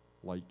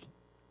 like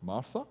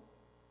Martha,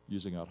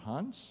 using our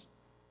hands,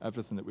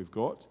 everything that we've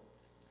got.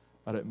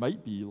 Or it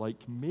might be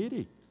like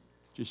Mary,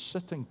 just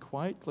sitting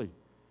quietly,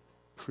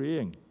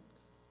 praying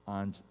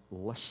and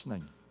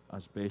listening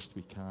as best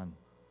we can.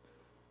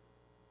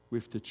 We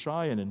have to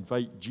try and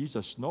invite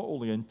Jesus not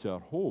only into our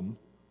home,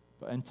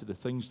 but into the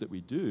things that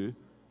we do,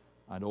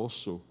 and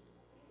also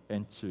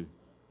into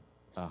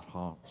our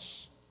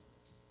hearts.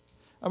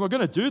 And we're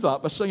going to do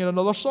that by singing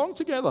another song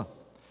together.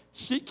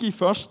 Seek ye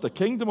first the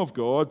kingdom of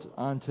God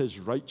and his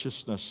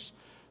righteousness.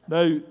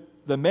 Now,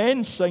 the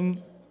men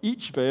sing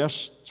each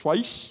verse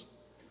twice,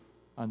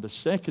 and the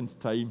second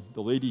time,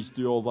 the ladies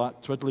do all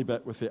that twiddly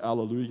bit with the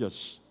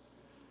alleluias.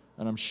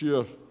 And I'm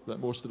sure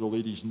that most of the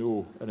ladies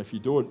know, and if you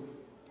don't,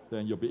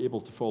 then you'll be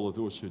able to follow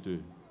those who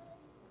do.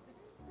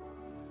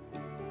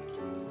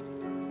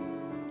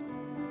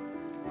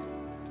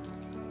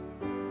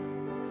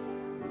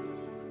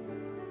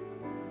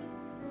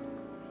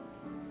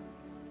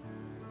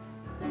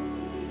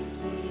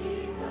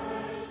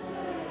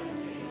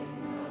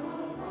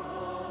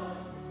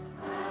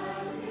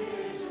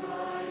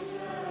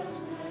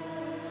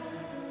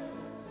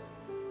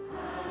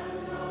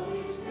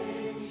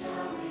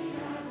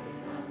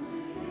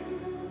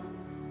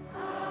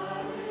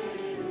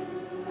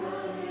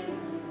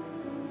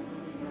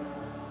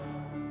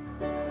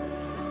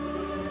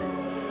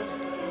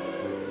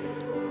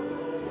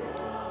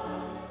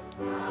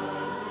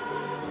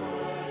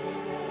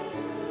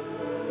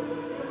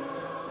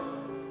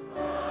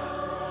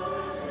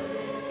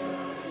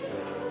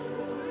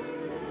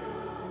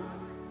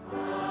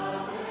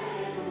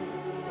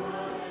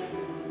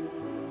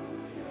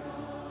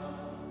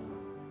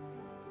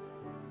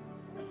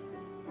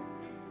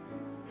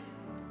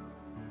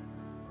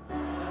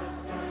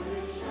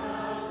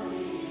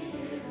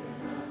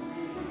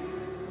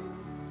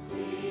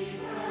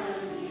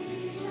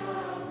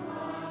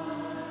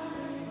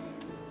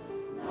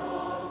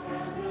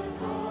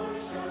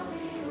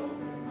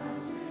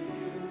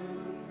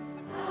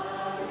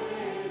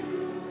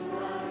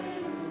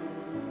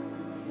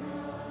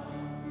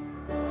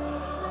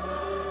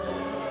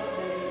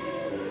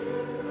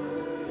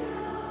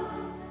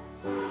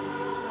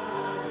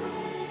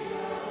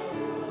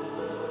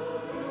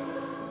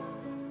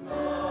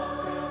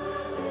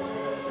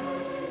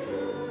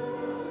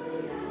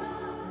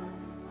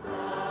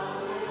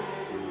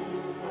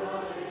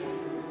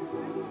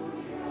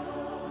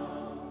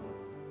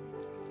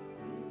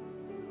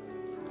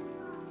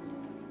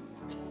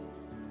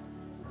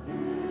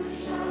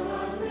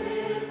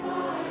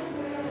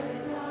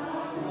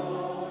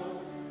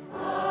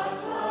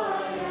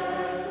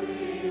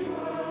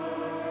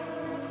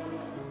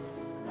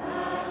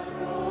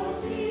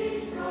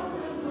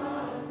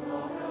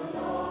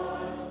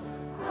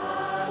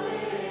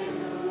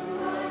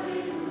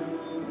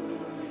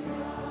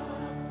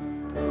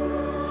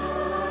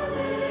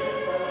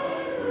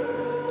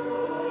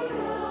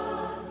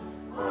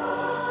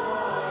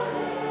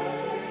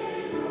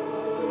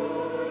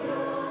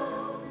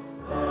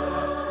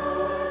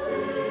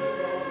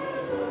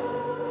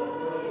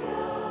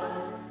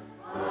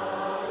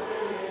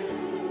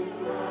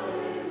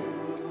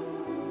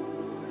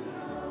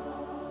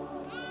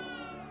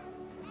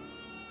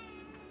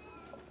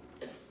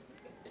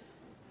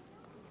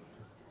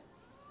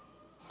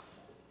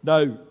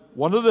 Now,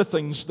 one of the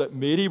things that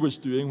Mary was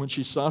doing when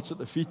she sat at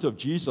the feet of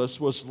Jesus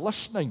was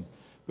listening,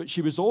 but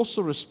she was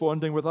also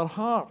responding with her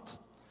heart.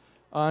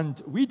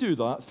 And we do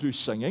that through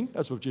singing,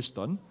 as we've just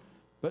done,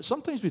 but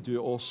sometimes we do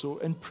it also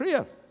in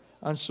prayer.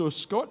 And so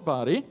Scott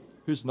Barry,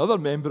 who's another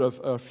member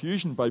of our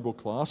Fusion Bible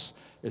class,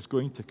 is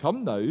going to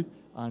come now,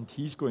 and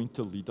he's going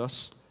to lead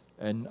us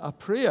in a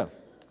prayer.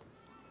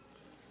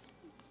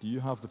 Do you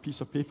have the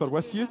piece of paper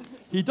with you?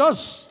 He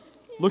does.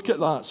 Look at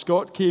that.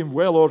 Scott came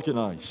well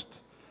organized.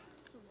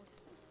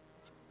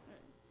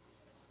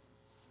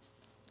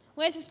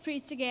 Let us pray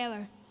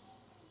together.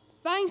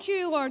 Thank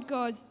you, Lord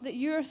God, that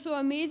you are so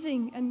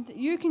amazing and that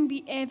you can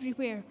be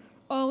everywhere,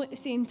 all at the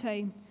same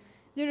time.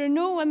 There are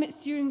no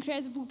limits to your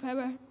incredible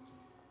power.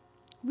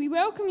 We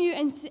welcome you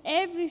into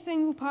every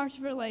single part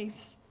of our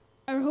lives,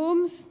 our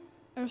homes,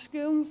 our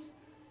schools,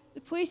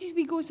 the places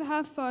we go to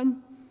have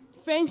fun,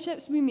 the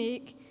friendships we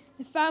make,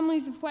 the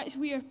families of which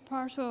we are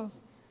part of,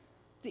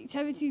 the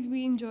activities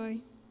we enjoy.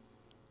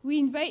 We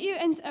invite you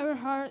into our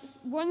hearts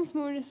once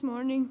more this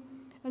morning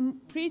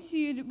and pray to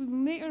you that we will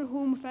make our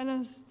home within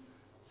us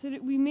so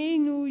that we may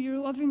know your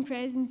loving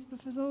presence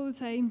with us all the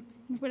time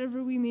and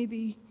wherever we may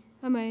be.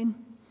 Amen.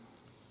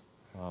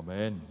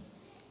 Amen.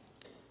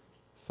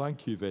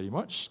 Thank you very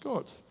much,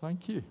 Scott.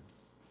 Thank you.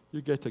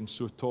 You're getting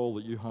so tall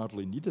that you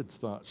hardly needed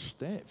that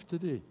step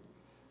today.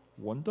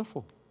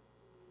 Wonderful.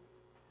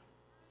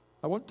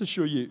 I want to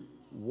show you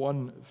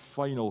one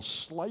final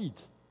slide.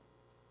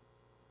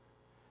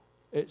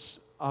 It's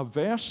a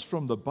verse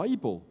from the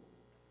Bible,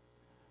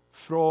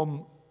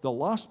 from the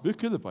last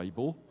book of the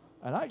Bible,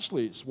 and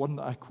actually it's one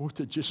that I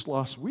quoted just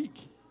last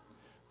week,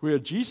 where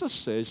Jesus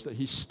says that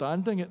he's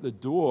standing at the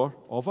door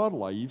of our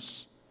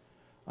lives,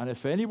 and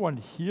if anyone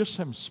hears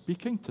him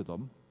speaking to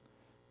them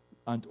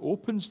and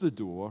opens the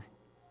door,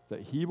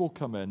 that he will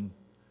come in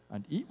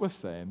and eat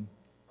with them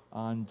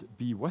and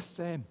be with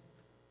them.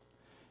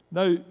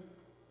 Now,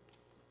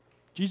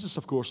 Jesus,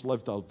 of course,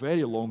 lived a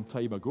very long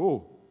time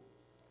ago.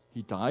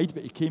 He died,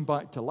 but he came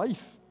back to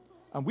life.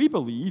 And we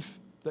believe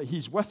that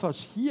he's with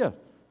us here.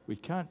 We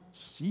can't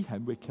see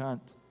him, we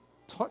can't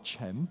touch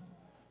him,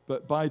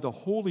 but by the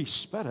Holy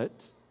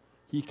Spirit,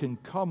 he can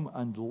come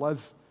and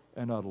live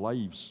in our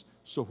lives.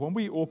 So when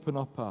we open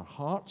up our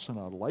hearts and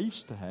our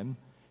lives to him,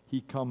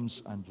 he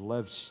comes and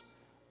lives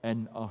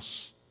in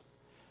us.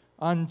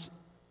 And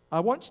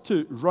I want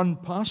to run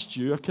past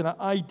you a kind of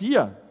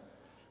idea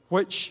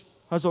which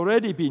has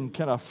already been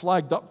kind of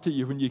flagged up to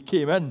you when you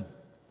came in,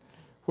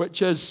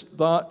 which is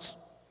that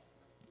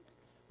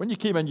when you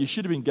came in, you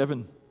should have been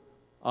given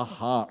a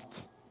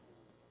heart.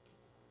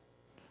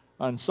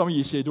 And some of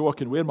you said, oh, I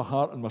can wear my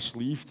heart on my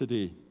sleeve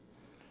today.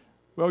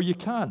 Well, you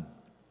can,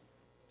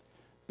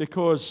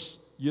 because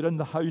you're in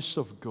the house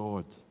of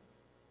God.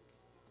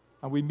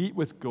 And we meet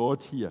with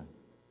God here.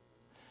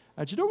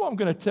 And do you know what I'm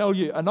going to tell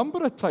you? A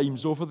number of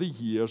times over the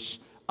years,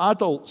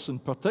 adults in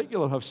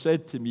particular have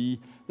said to me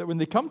that when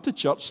they come to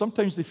church,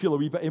 sometimes they feel a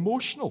wee bit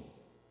emotional.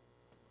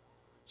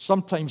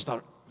 Sometimes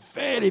they're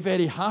very,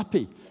 very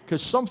happy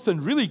because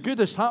something really good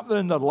is happening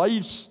in their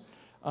lives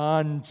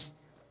and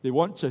they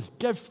want to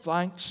give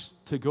thanks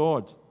to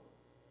God.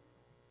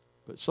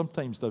 But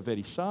sometimes they're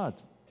very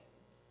sad.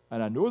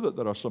 And I know that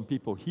there are some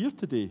people here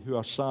today who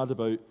are sad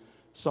about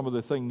some of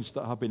the things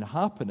that have been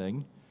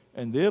happening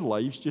in their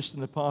lives just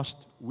in the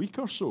past week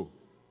or so.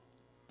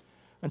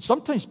 And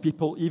sometimes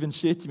people even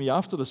say to me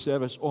after the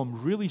service, oh,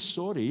 I'm really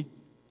sorry.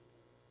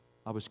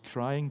 I was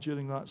crying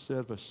during that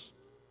service.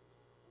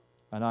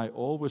 And I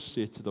always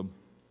say to them,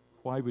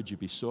 why would you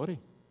be sorry?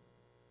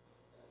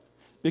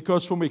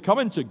 Because when we come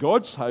into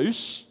God's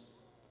house,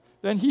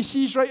 then he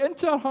sees right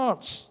into our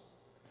hearts.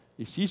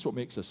 He sees what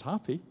makes us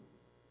happy,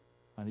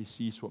 and he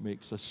sees what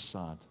makes us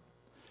sad.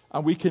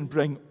 And we can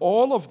bring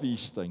all of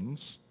these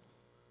things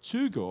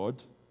to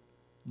God,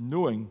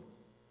 knowing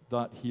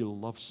that he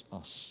loves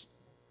us.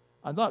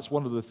 And that's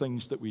one of the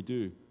things that we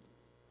do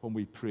when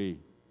we pray.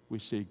 We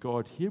say,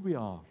 God, here we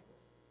are.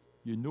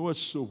 You know us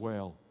so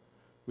well.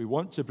 We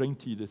want to bring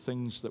to you the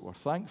things that we're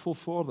thankful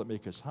for, that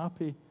make us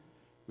happy.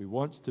 We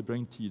want to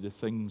bring to you the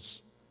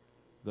things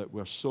that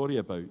we're sorry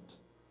about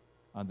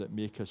and that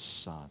make us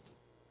sad.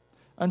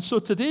 And so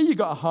today you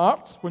got a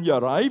heart when you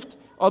arrived,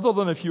 other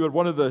than if you were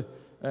one of the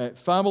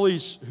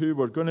families who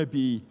were going to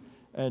be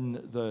in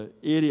the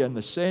area in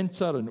the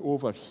center and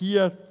over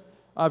here.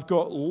 I've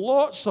got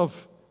lots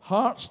of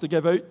hearts to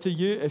give out to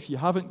you if you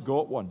haven't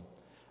got one.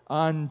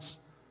 And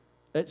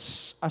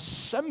it's a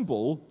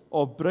symbol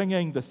of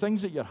bringing the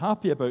things that you're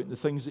happy about and the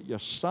things that you're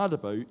sad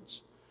about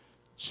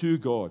to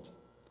God.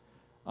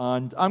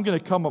 And I'm going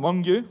to come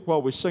among you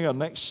while we sing our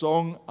next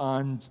song.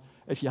 And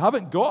if you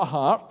haven't got a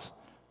heart,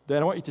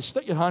 then I want you to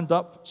stick your hand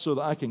up so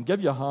that I can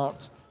give you a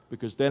heart,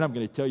 because then I'm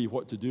going to tell you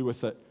what to do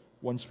with it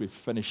once we've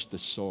finished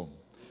this song.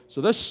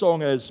 So this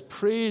song is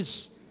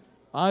Praise,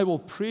 I Will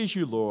Praise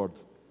You, Lord,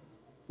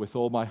 with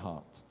all my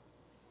heart.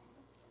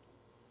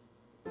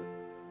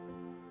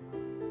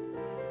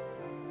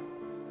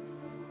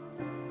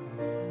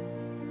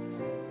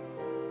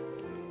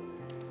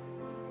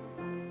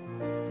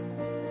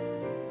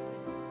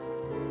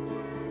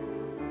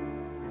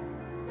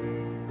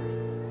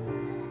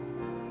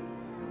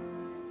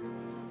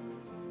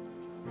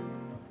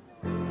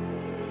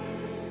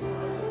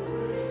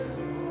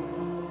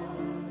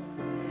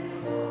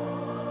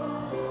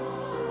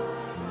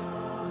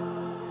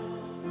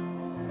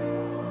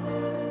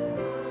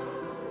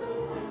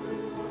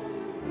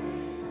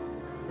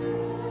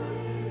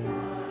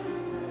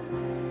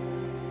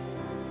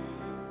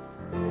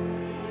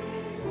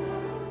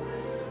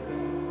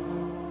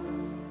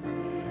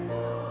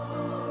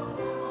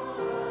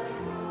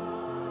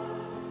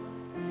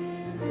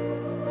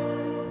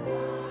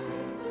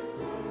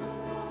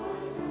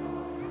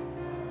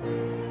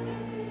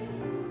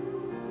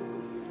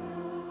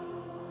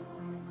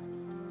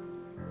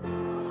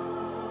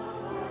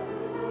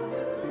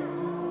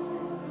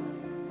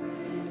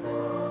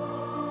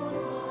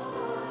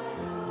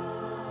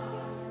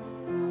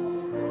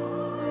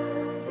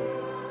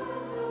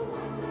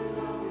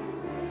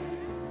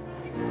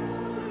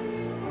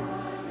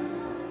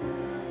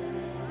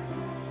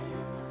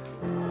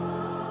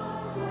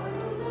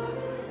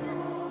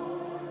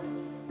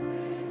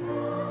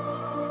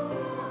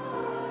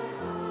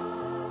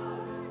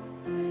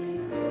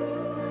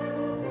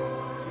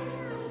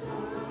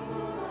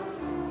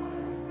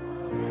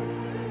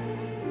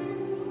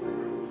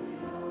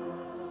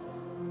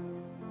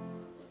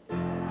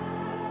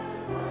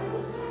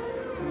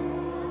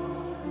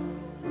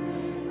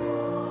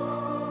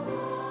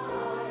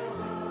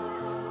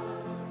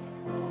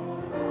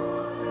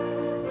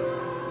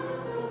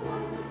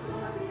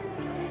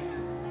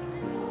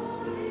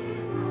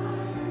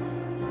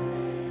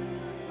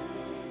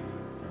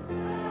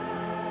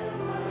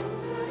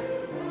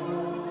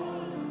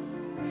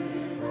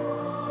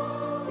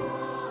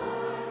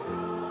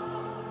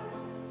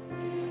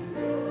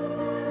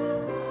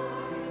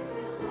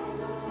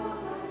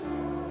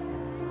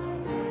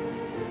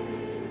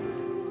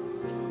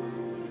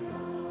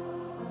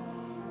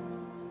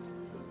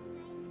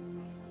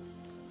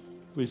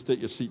 Please take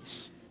your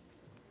seats.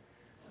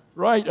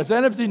 Right, has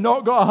anybody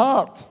not got a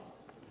heart?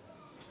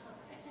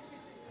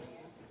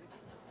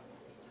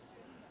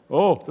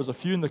 Oh, there's a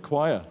few in the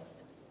choir.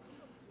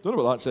 Don't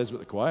know what that says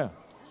about the choir.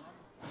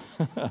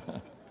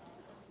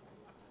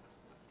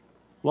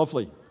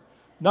 Lovely.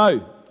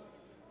 Now,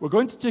 we're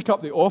going to take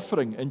up the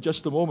offering in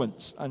just a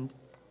moment, and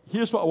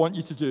here's what I want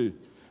you to do.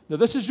 Now,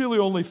 this is really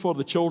only for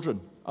the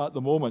children at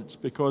the moment,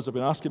 because I've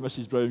been asking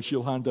Mrs. Brown,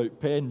 she'll hand out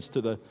pens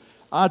to the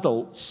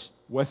adults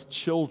with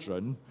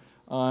children,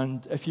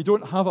 and if you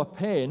don't have a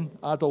pen,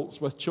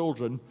 adults with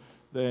children,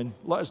 then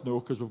let us know,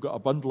 because we've got a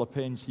bundle of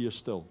pens here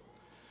still.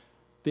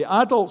 The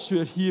adults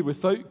who are here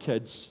without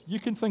kids, you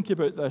can think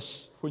about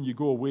this when you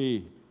go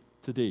away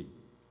today.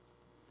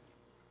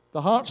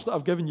 The hearts that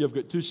I've given you have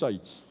got two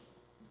sides.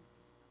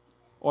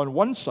 On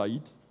one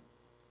side,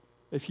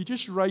 if you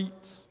just write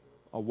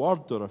a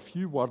word or a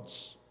few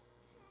words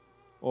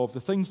of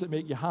the things that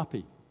make you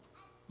happy,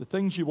 the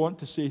things you want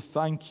to say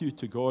thank you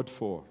to God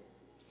for.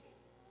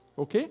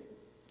 Okay?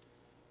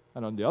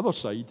 And on the other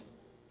side,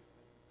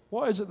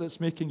 what is it that's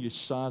making you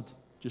sad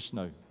just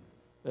now?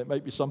 It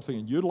might be something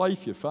in your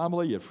life, your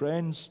family, your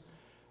friends,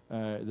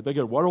 the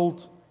bigger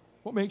world.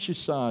 What makes you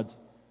sad?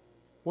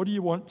 What do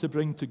you want to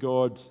bring to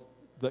God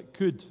that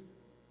could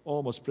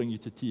almost bring you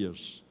to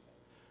tears?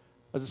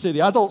 As I say,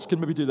 the adults can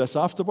maybe do this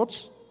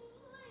afterwards.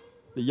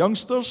 The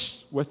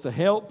youngsters, with the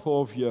help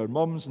of your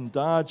mums and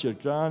dads, your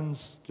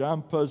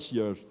grandpas,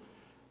 your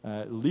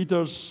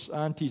leaders,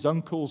 aunties,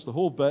 uncles, the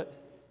whole bit,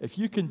 if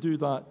you can do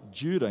that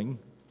during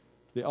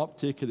the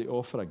uptake of the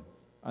offering.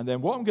 And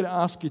then what I'm going to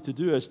ask you to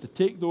do is to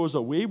take those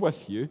away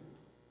with you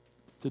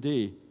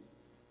today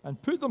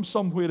and put them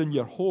somewhere in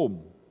your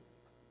home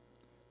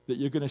that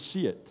you're going to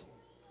see it.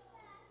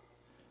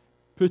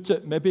 Put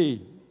it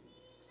maybe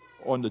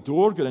on the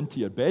door, going into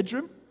your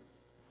bedroom,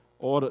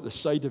 or at the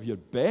side of your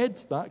bed,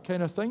 that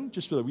kind of thing,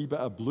 just with a wee bit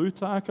of blue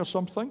tack or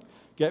something.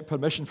 Get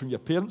permission from your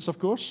parents, of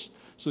course,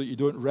 so that you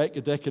don't wreck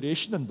the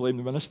decoration and blame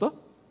the minister.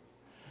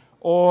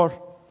 Or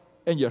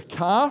in your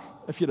car,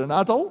 if you're an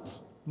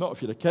adult, not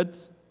if you're a kid.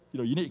 You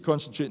know, you need to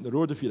concentrate on the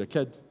road if you're a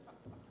kid.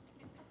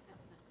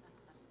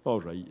 All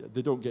right,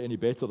 they don't get any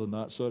better than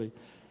that, sorry.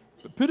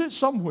 But put it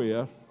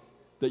somewhere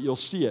that you'll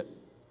see it,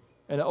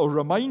 and it'll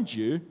remind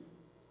you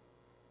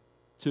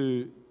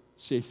to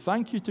say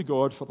thank you to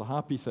God for the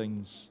happy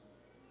things,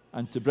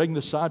 and to bring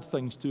the sad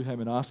things to Him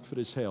and ask for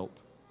His help,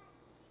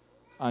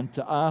 and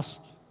to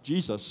ask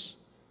Jesus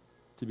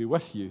to be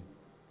with you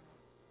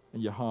in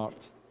your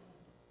heart,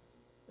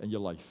 in your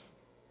life.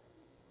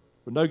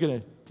 We're now going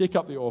to take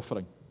up the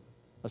offering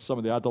as some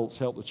of the adults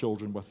help the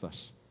children with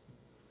this.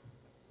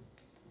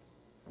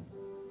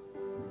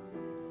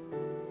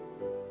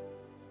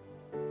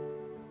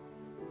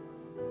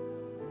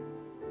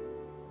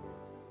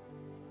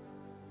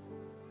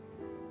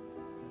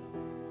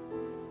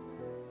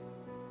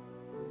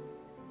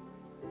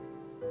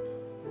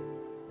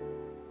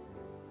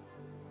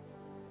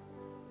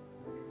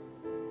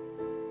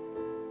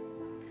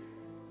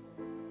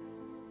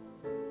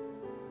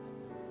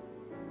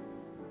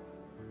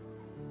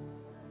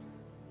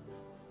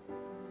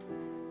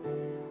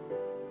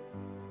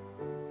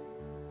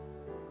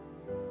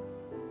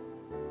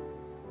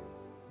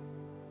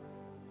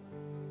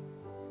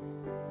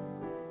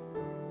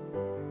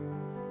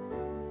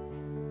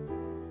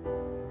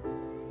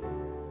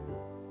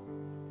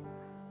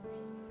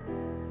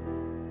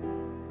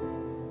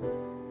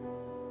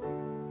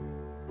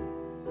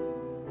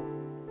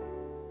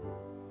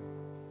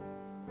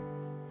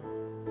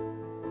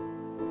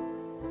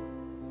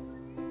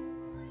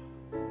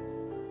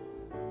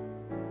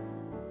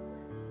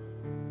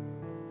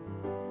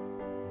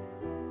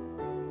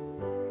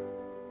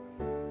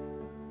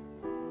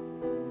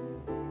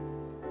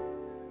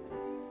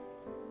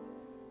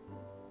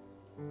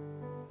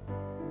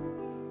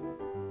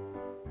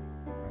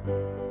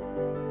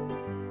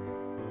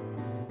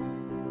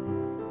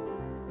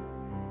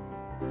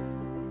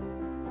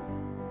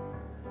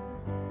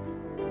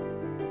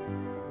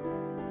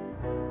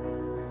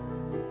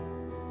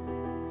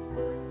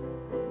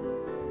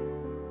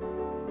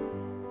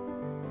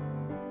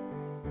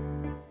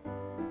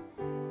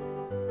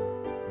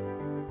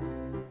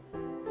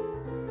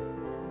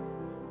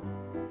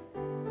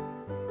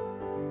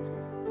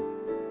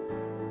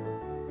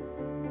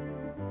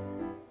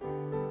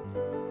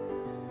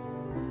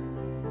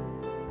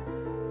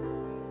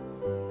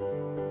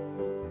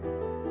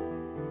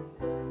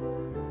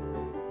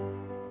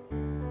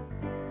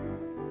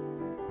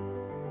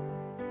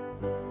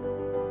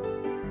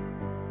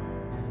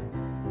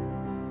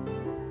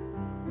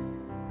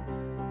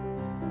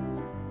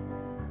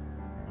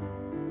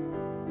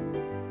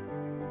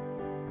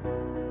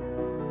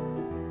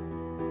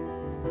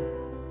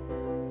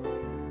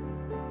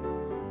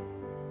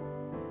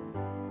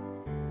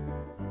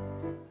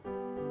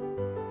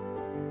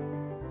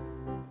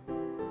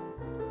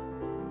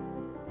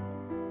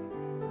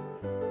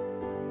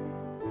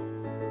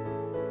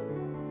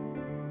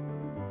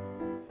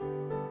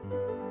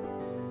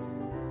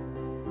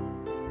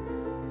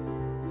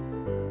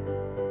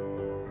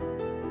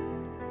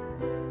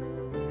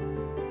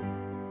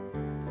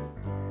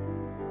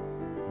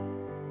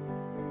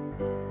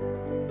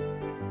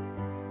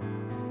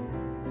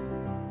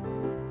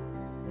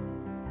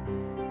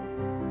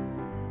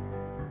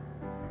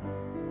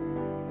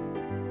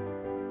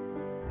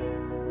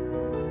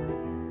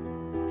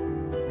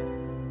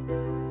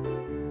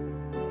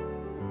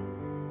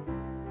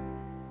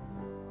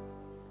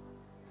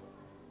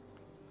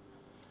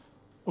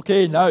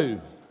 Okay, now,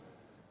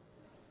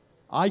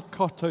 I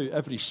cut out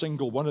every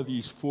single one of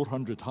these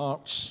 400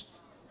 hearts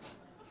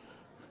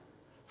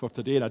for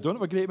today, and I don't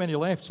have a great many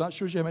left, so that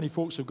shows you how many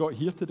folks have got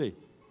here today.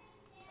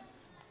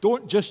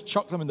 Don't just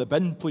chuck them in the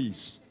bin,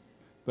 please,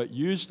 but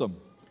use them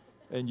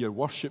in your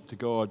worship to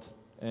God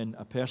in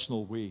a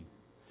personal way.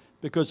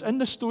 Because in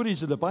the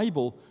stories of the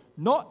Bible,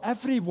 not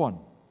everyone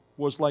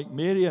was like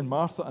Mary and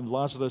Martha and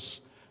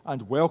Lazarus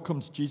and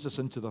welcomed Jesus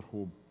into their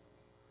home.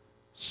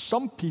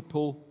 Some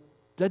people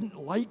didn't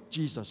like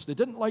Jesus. They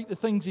didn't like the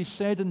things he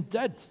said and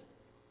did.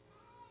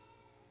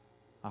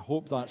 I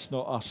hope that's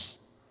not us.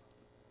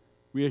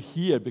 We're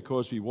here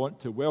because we want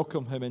to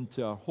welcome him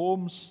into our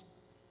homes,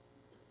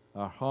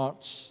 our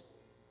hearts,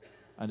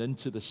 and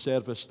into the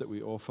service that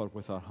we offer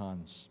with our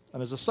hands.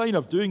 And as a sign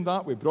of doing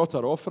that, we brought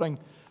our offering,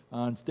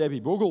 and Debbie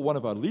Bogle, one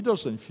of our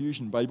leaders in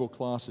Fusion Bible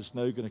class, is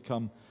now going to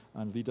come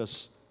and lead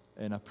us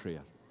in a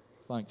prayer.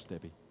 Thanks,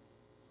 Debbie.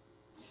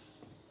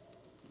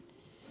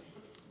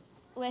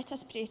 Let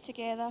us pray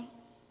together.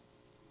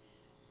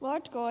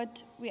 Lord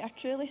God, we are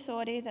truly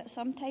sorry that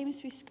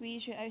sometimes we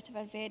squeeze you out of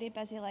our very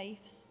busy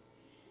lives.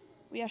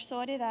 We are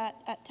sorry that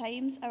at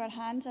times our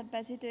hands are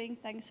busy doing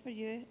things for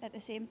you at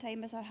the same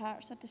time as our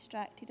hearts are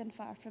distracted and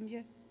far from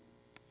you.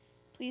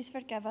 Please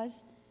forgive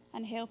us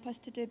and help us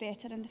to do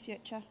better in the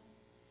future.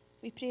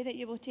 We pray that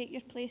you will take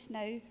your place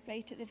now,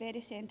 right at the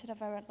very centre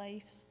of our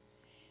lives.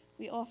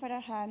 We offer our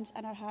hands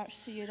and our hearts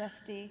to you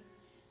this day.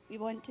 We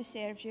want to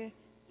serve you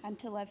and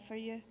to live for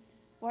you.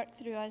 Work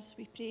through us,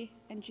 we pray,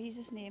 in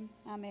Jesus' name.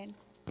 Amen.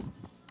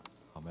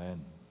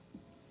 Amen.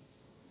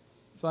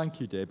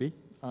 Thank you, Debbie,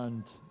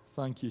 and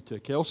thank you to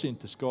Kelsey and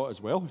to Scott as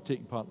well, who've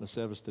taken part in the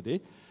service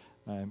today.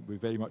 We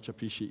very much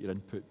appreciate your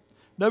input.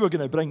 Now we're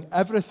going to bring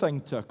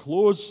everything to a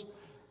close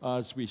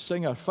as we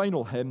sing our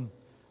final hymn,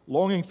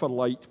 Longing for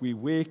Light, We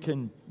Wait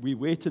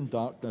in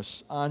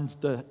Darkness. And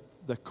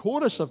the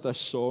chorus of this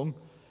song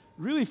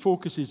really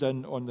focuses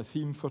in on the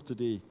theme for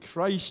today,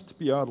 Christ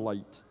be our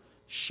light.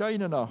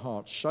 Shine in our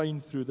hearts,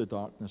 shine through the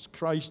darkness.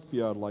 Christ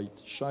be our light,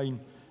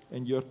 shine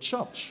in your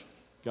church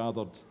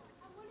gathered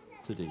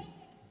today.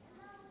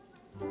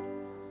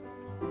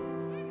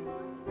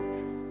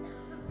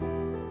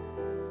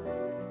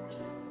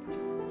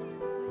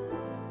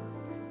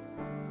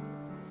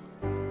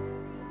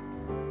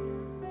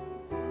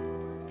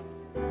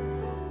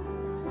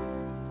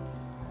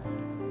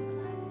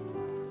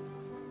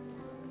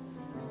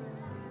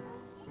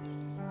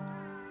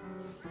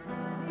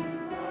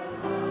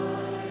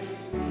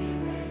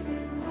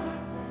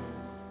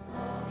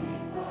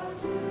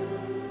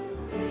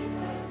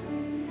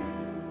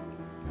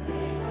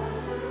 Make us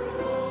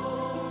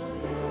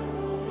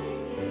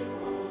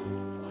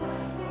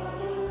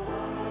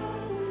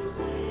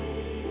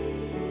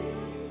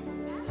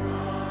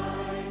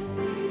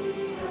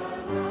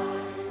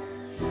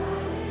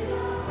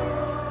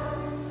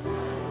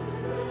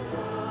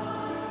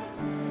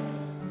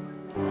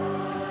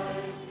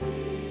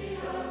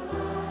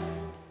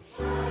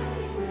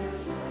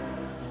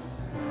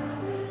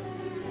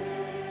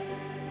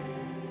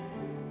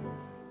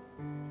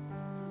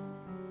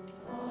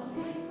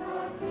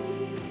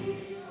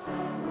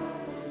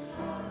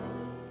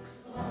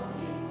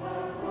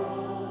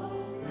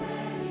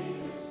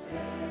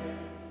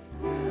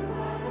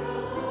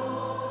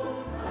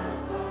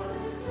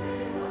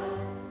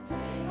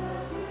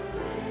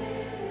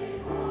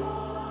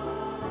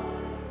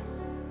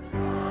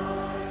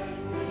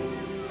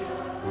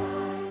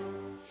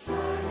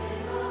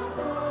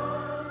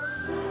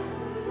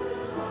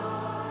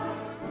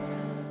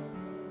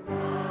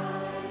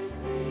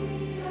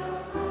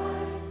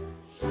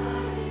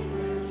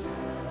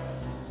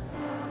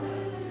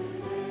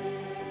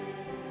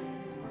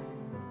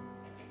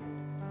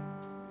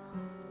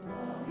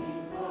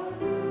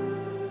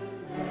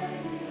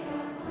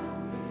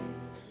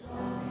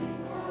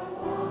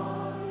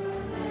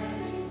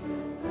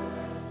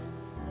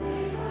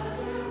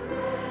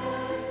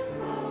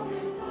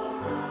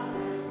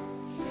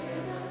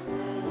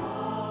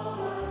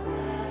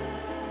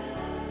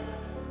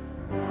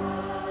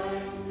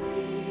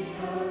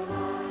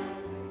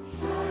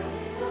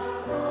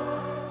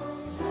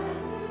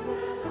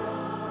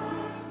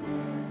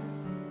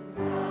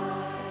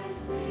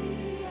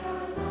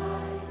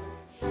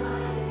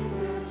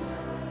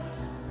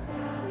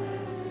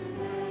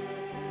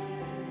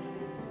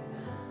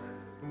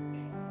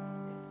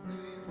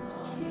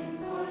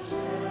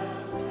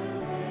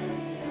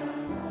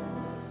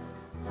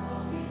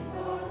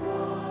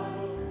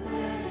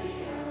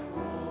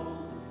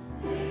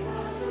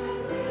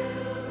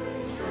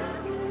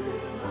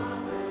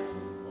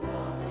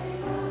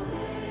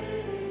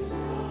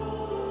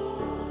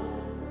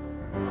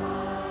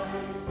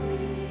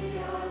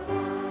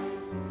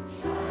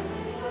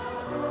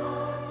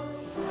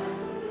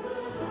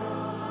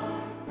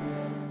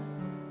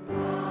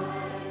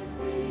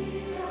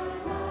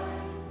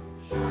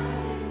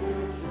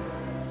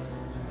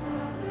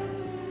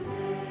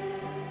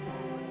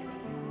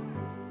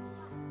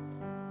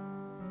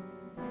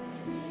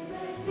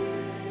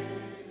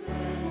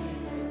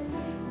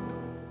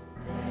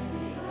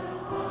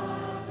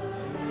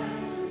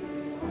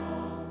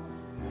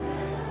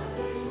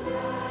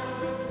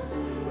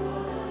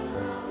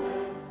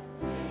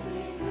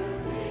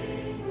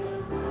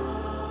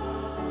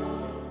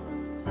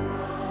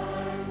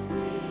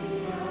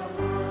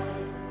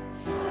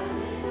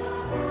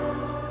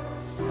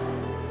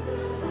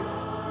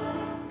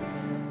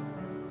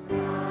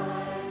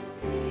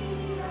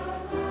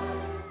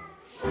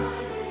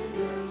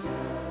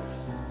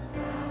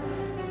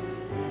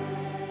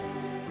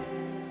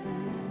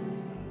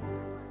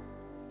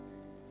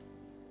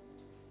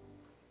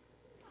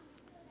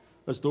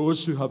as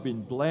those who have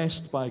been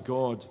blessed by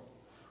God,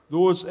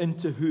 those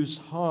into whose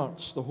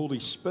hearts the Holy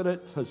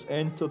Spirit has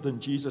entered in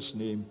Jesus'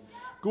 name.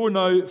 Go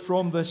now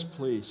from this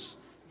place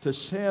to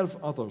serve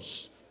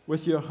others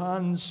with your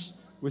hands,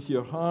 with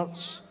your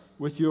hearts,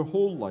 with your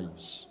whole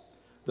lives,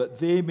 that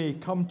they may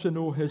come to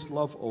know his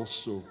love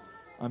also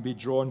and be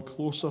drawn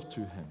closer to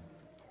him.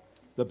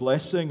 The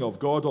blessing of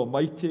God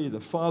Almighty, the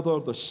Father,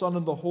 the Son,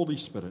 and the Holy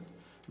Spirit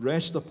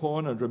rest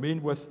upon and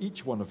remain with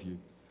each one of you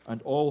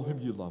and all whom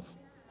you love,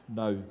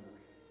 now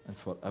and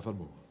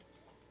forevermore.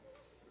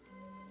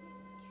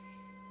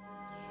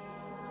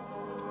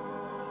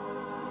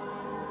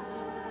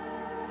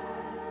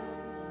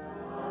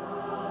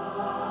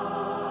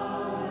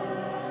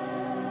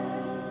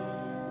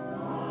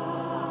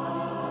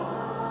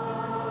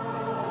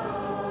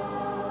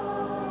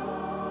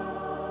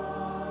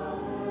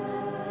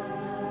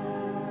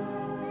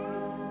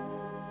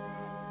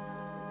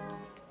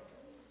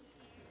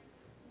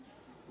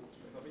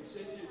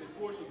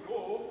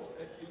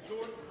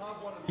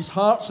 These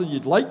hearts and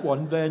you'd like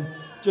one, then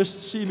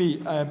just see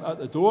me at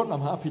the door and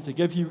I'm happy to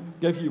give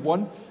you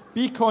one.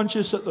 Be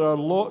conscious that there are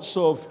lots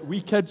of wee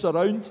kids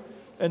around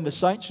in the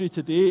sanctuary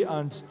today,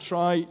 and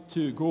try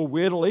to go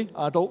warily,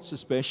 adults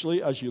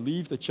especially, as you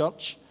leave the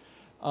church.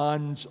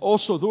 And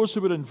also those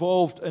who were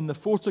involved in the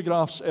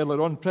photographs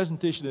earlier on,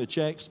 presentation of the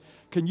cheques,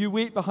 can you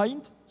wait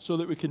behind so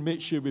that we can make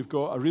sure we've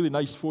got a really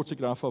nice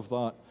photograph of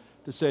that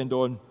to send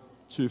on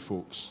to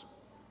folks.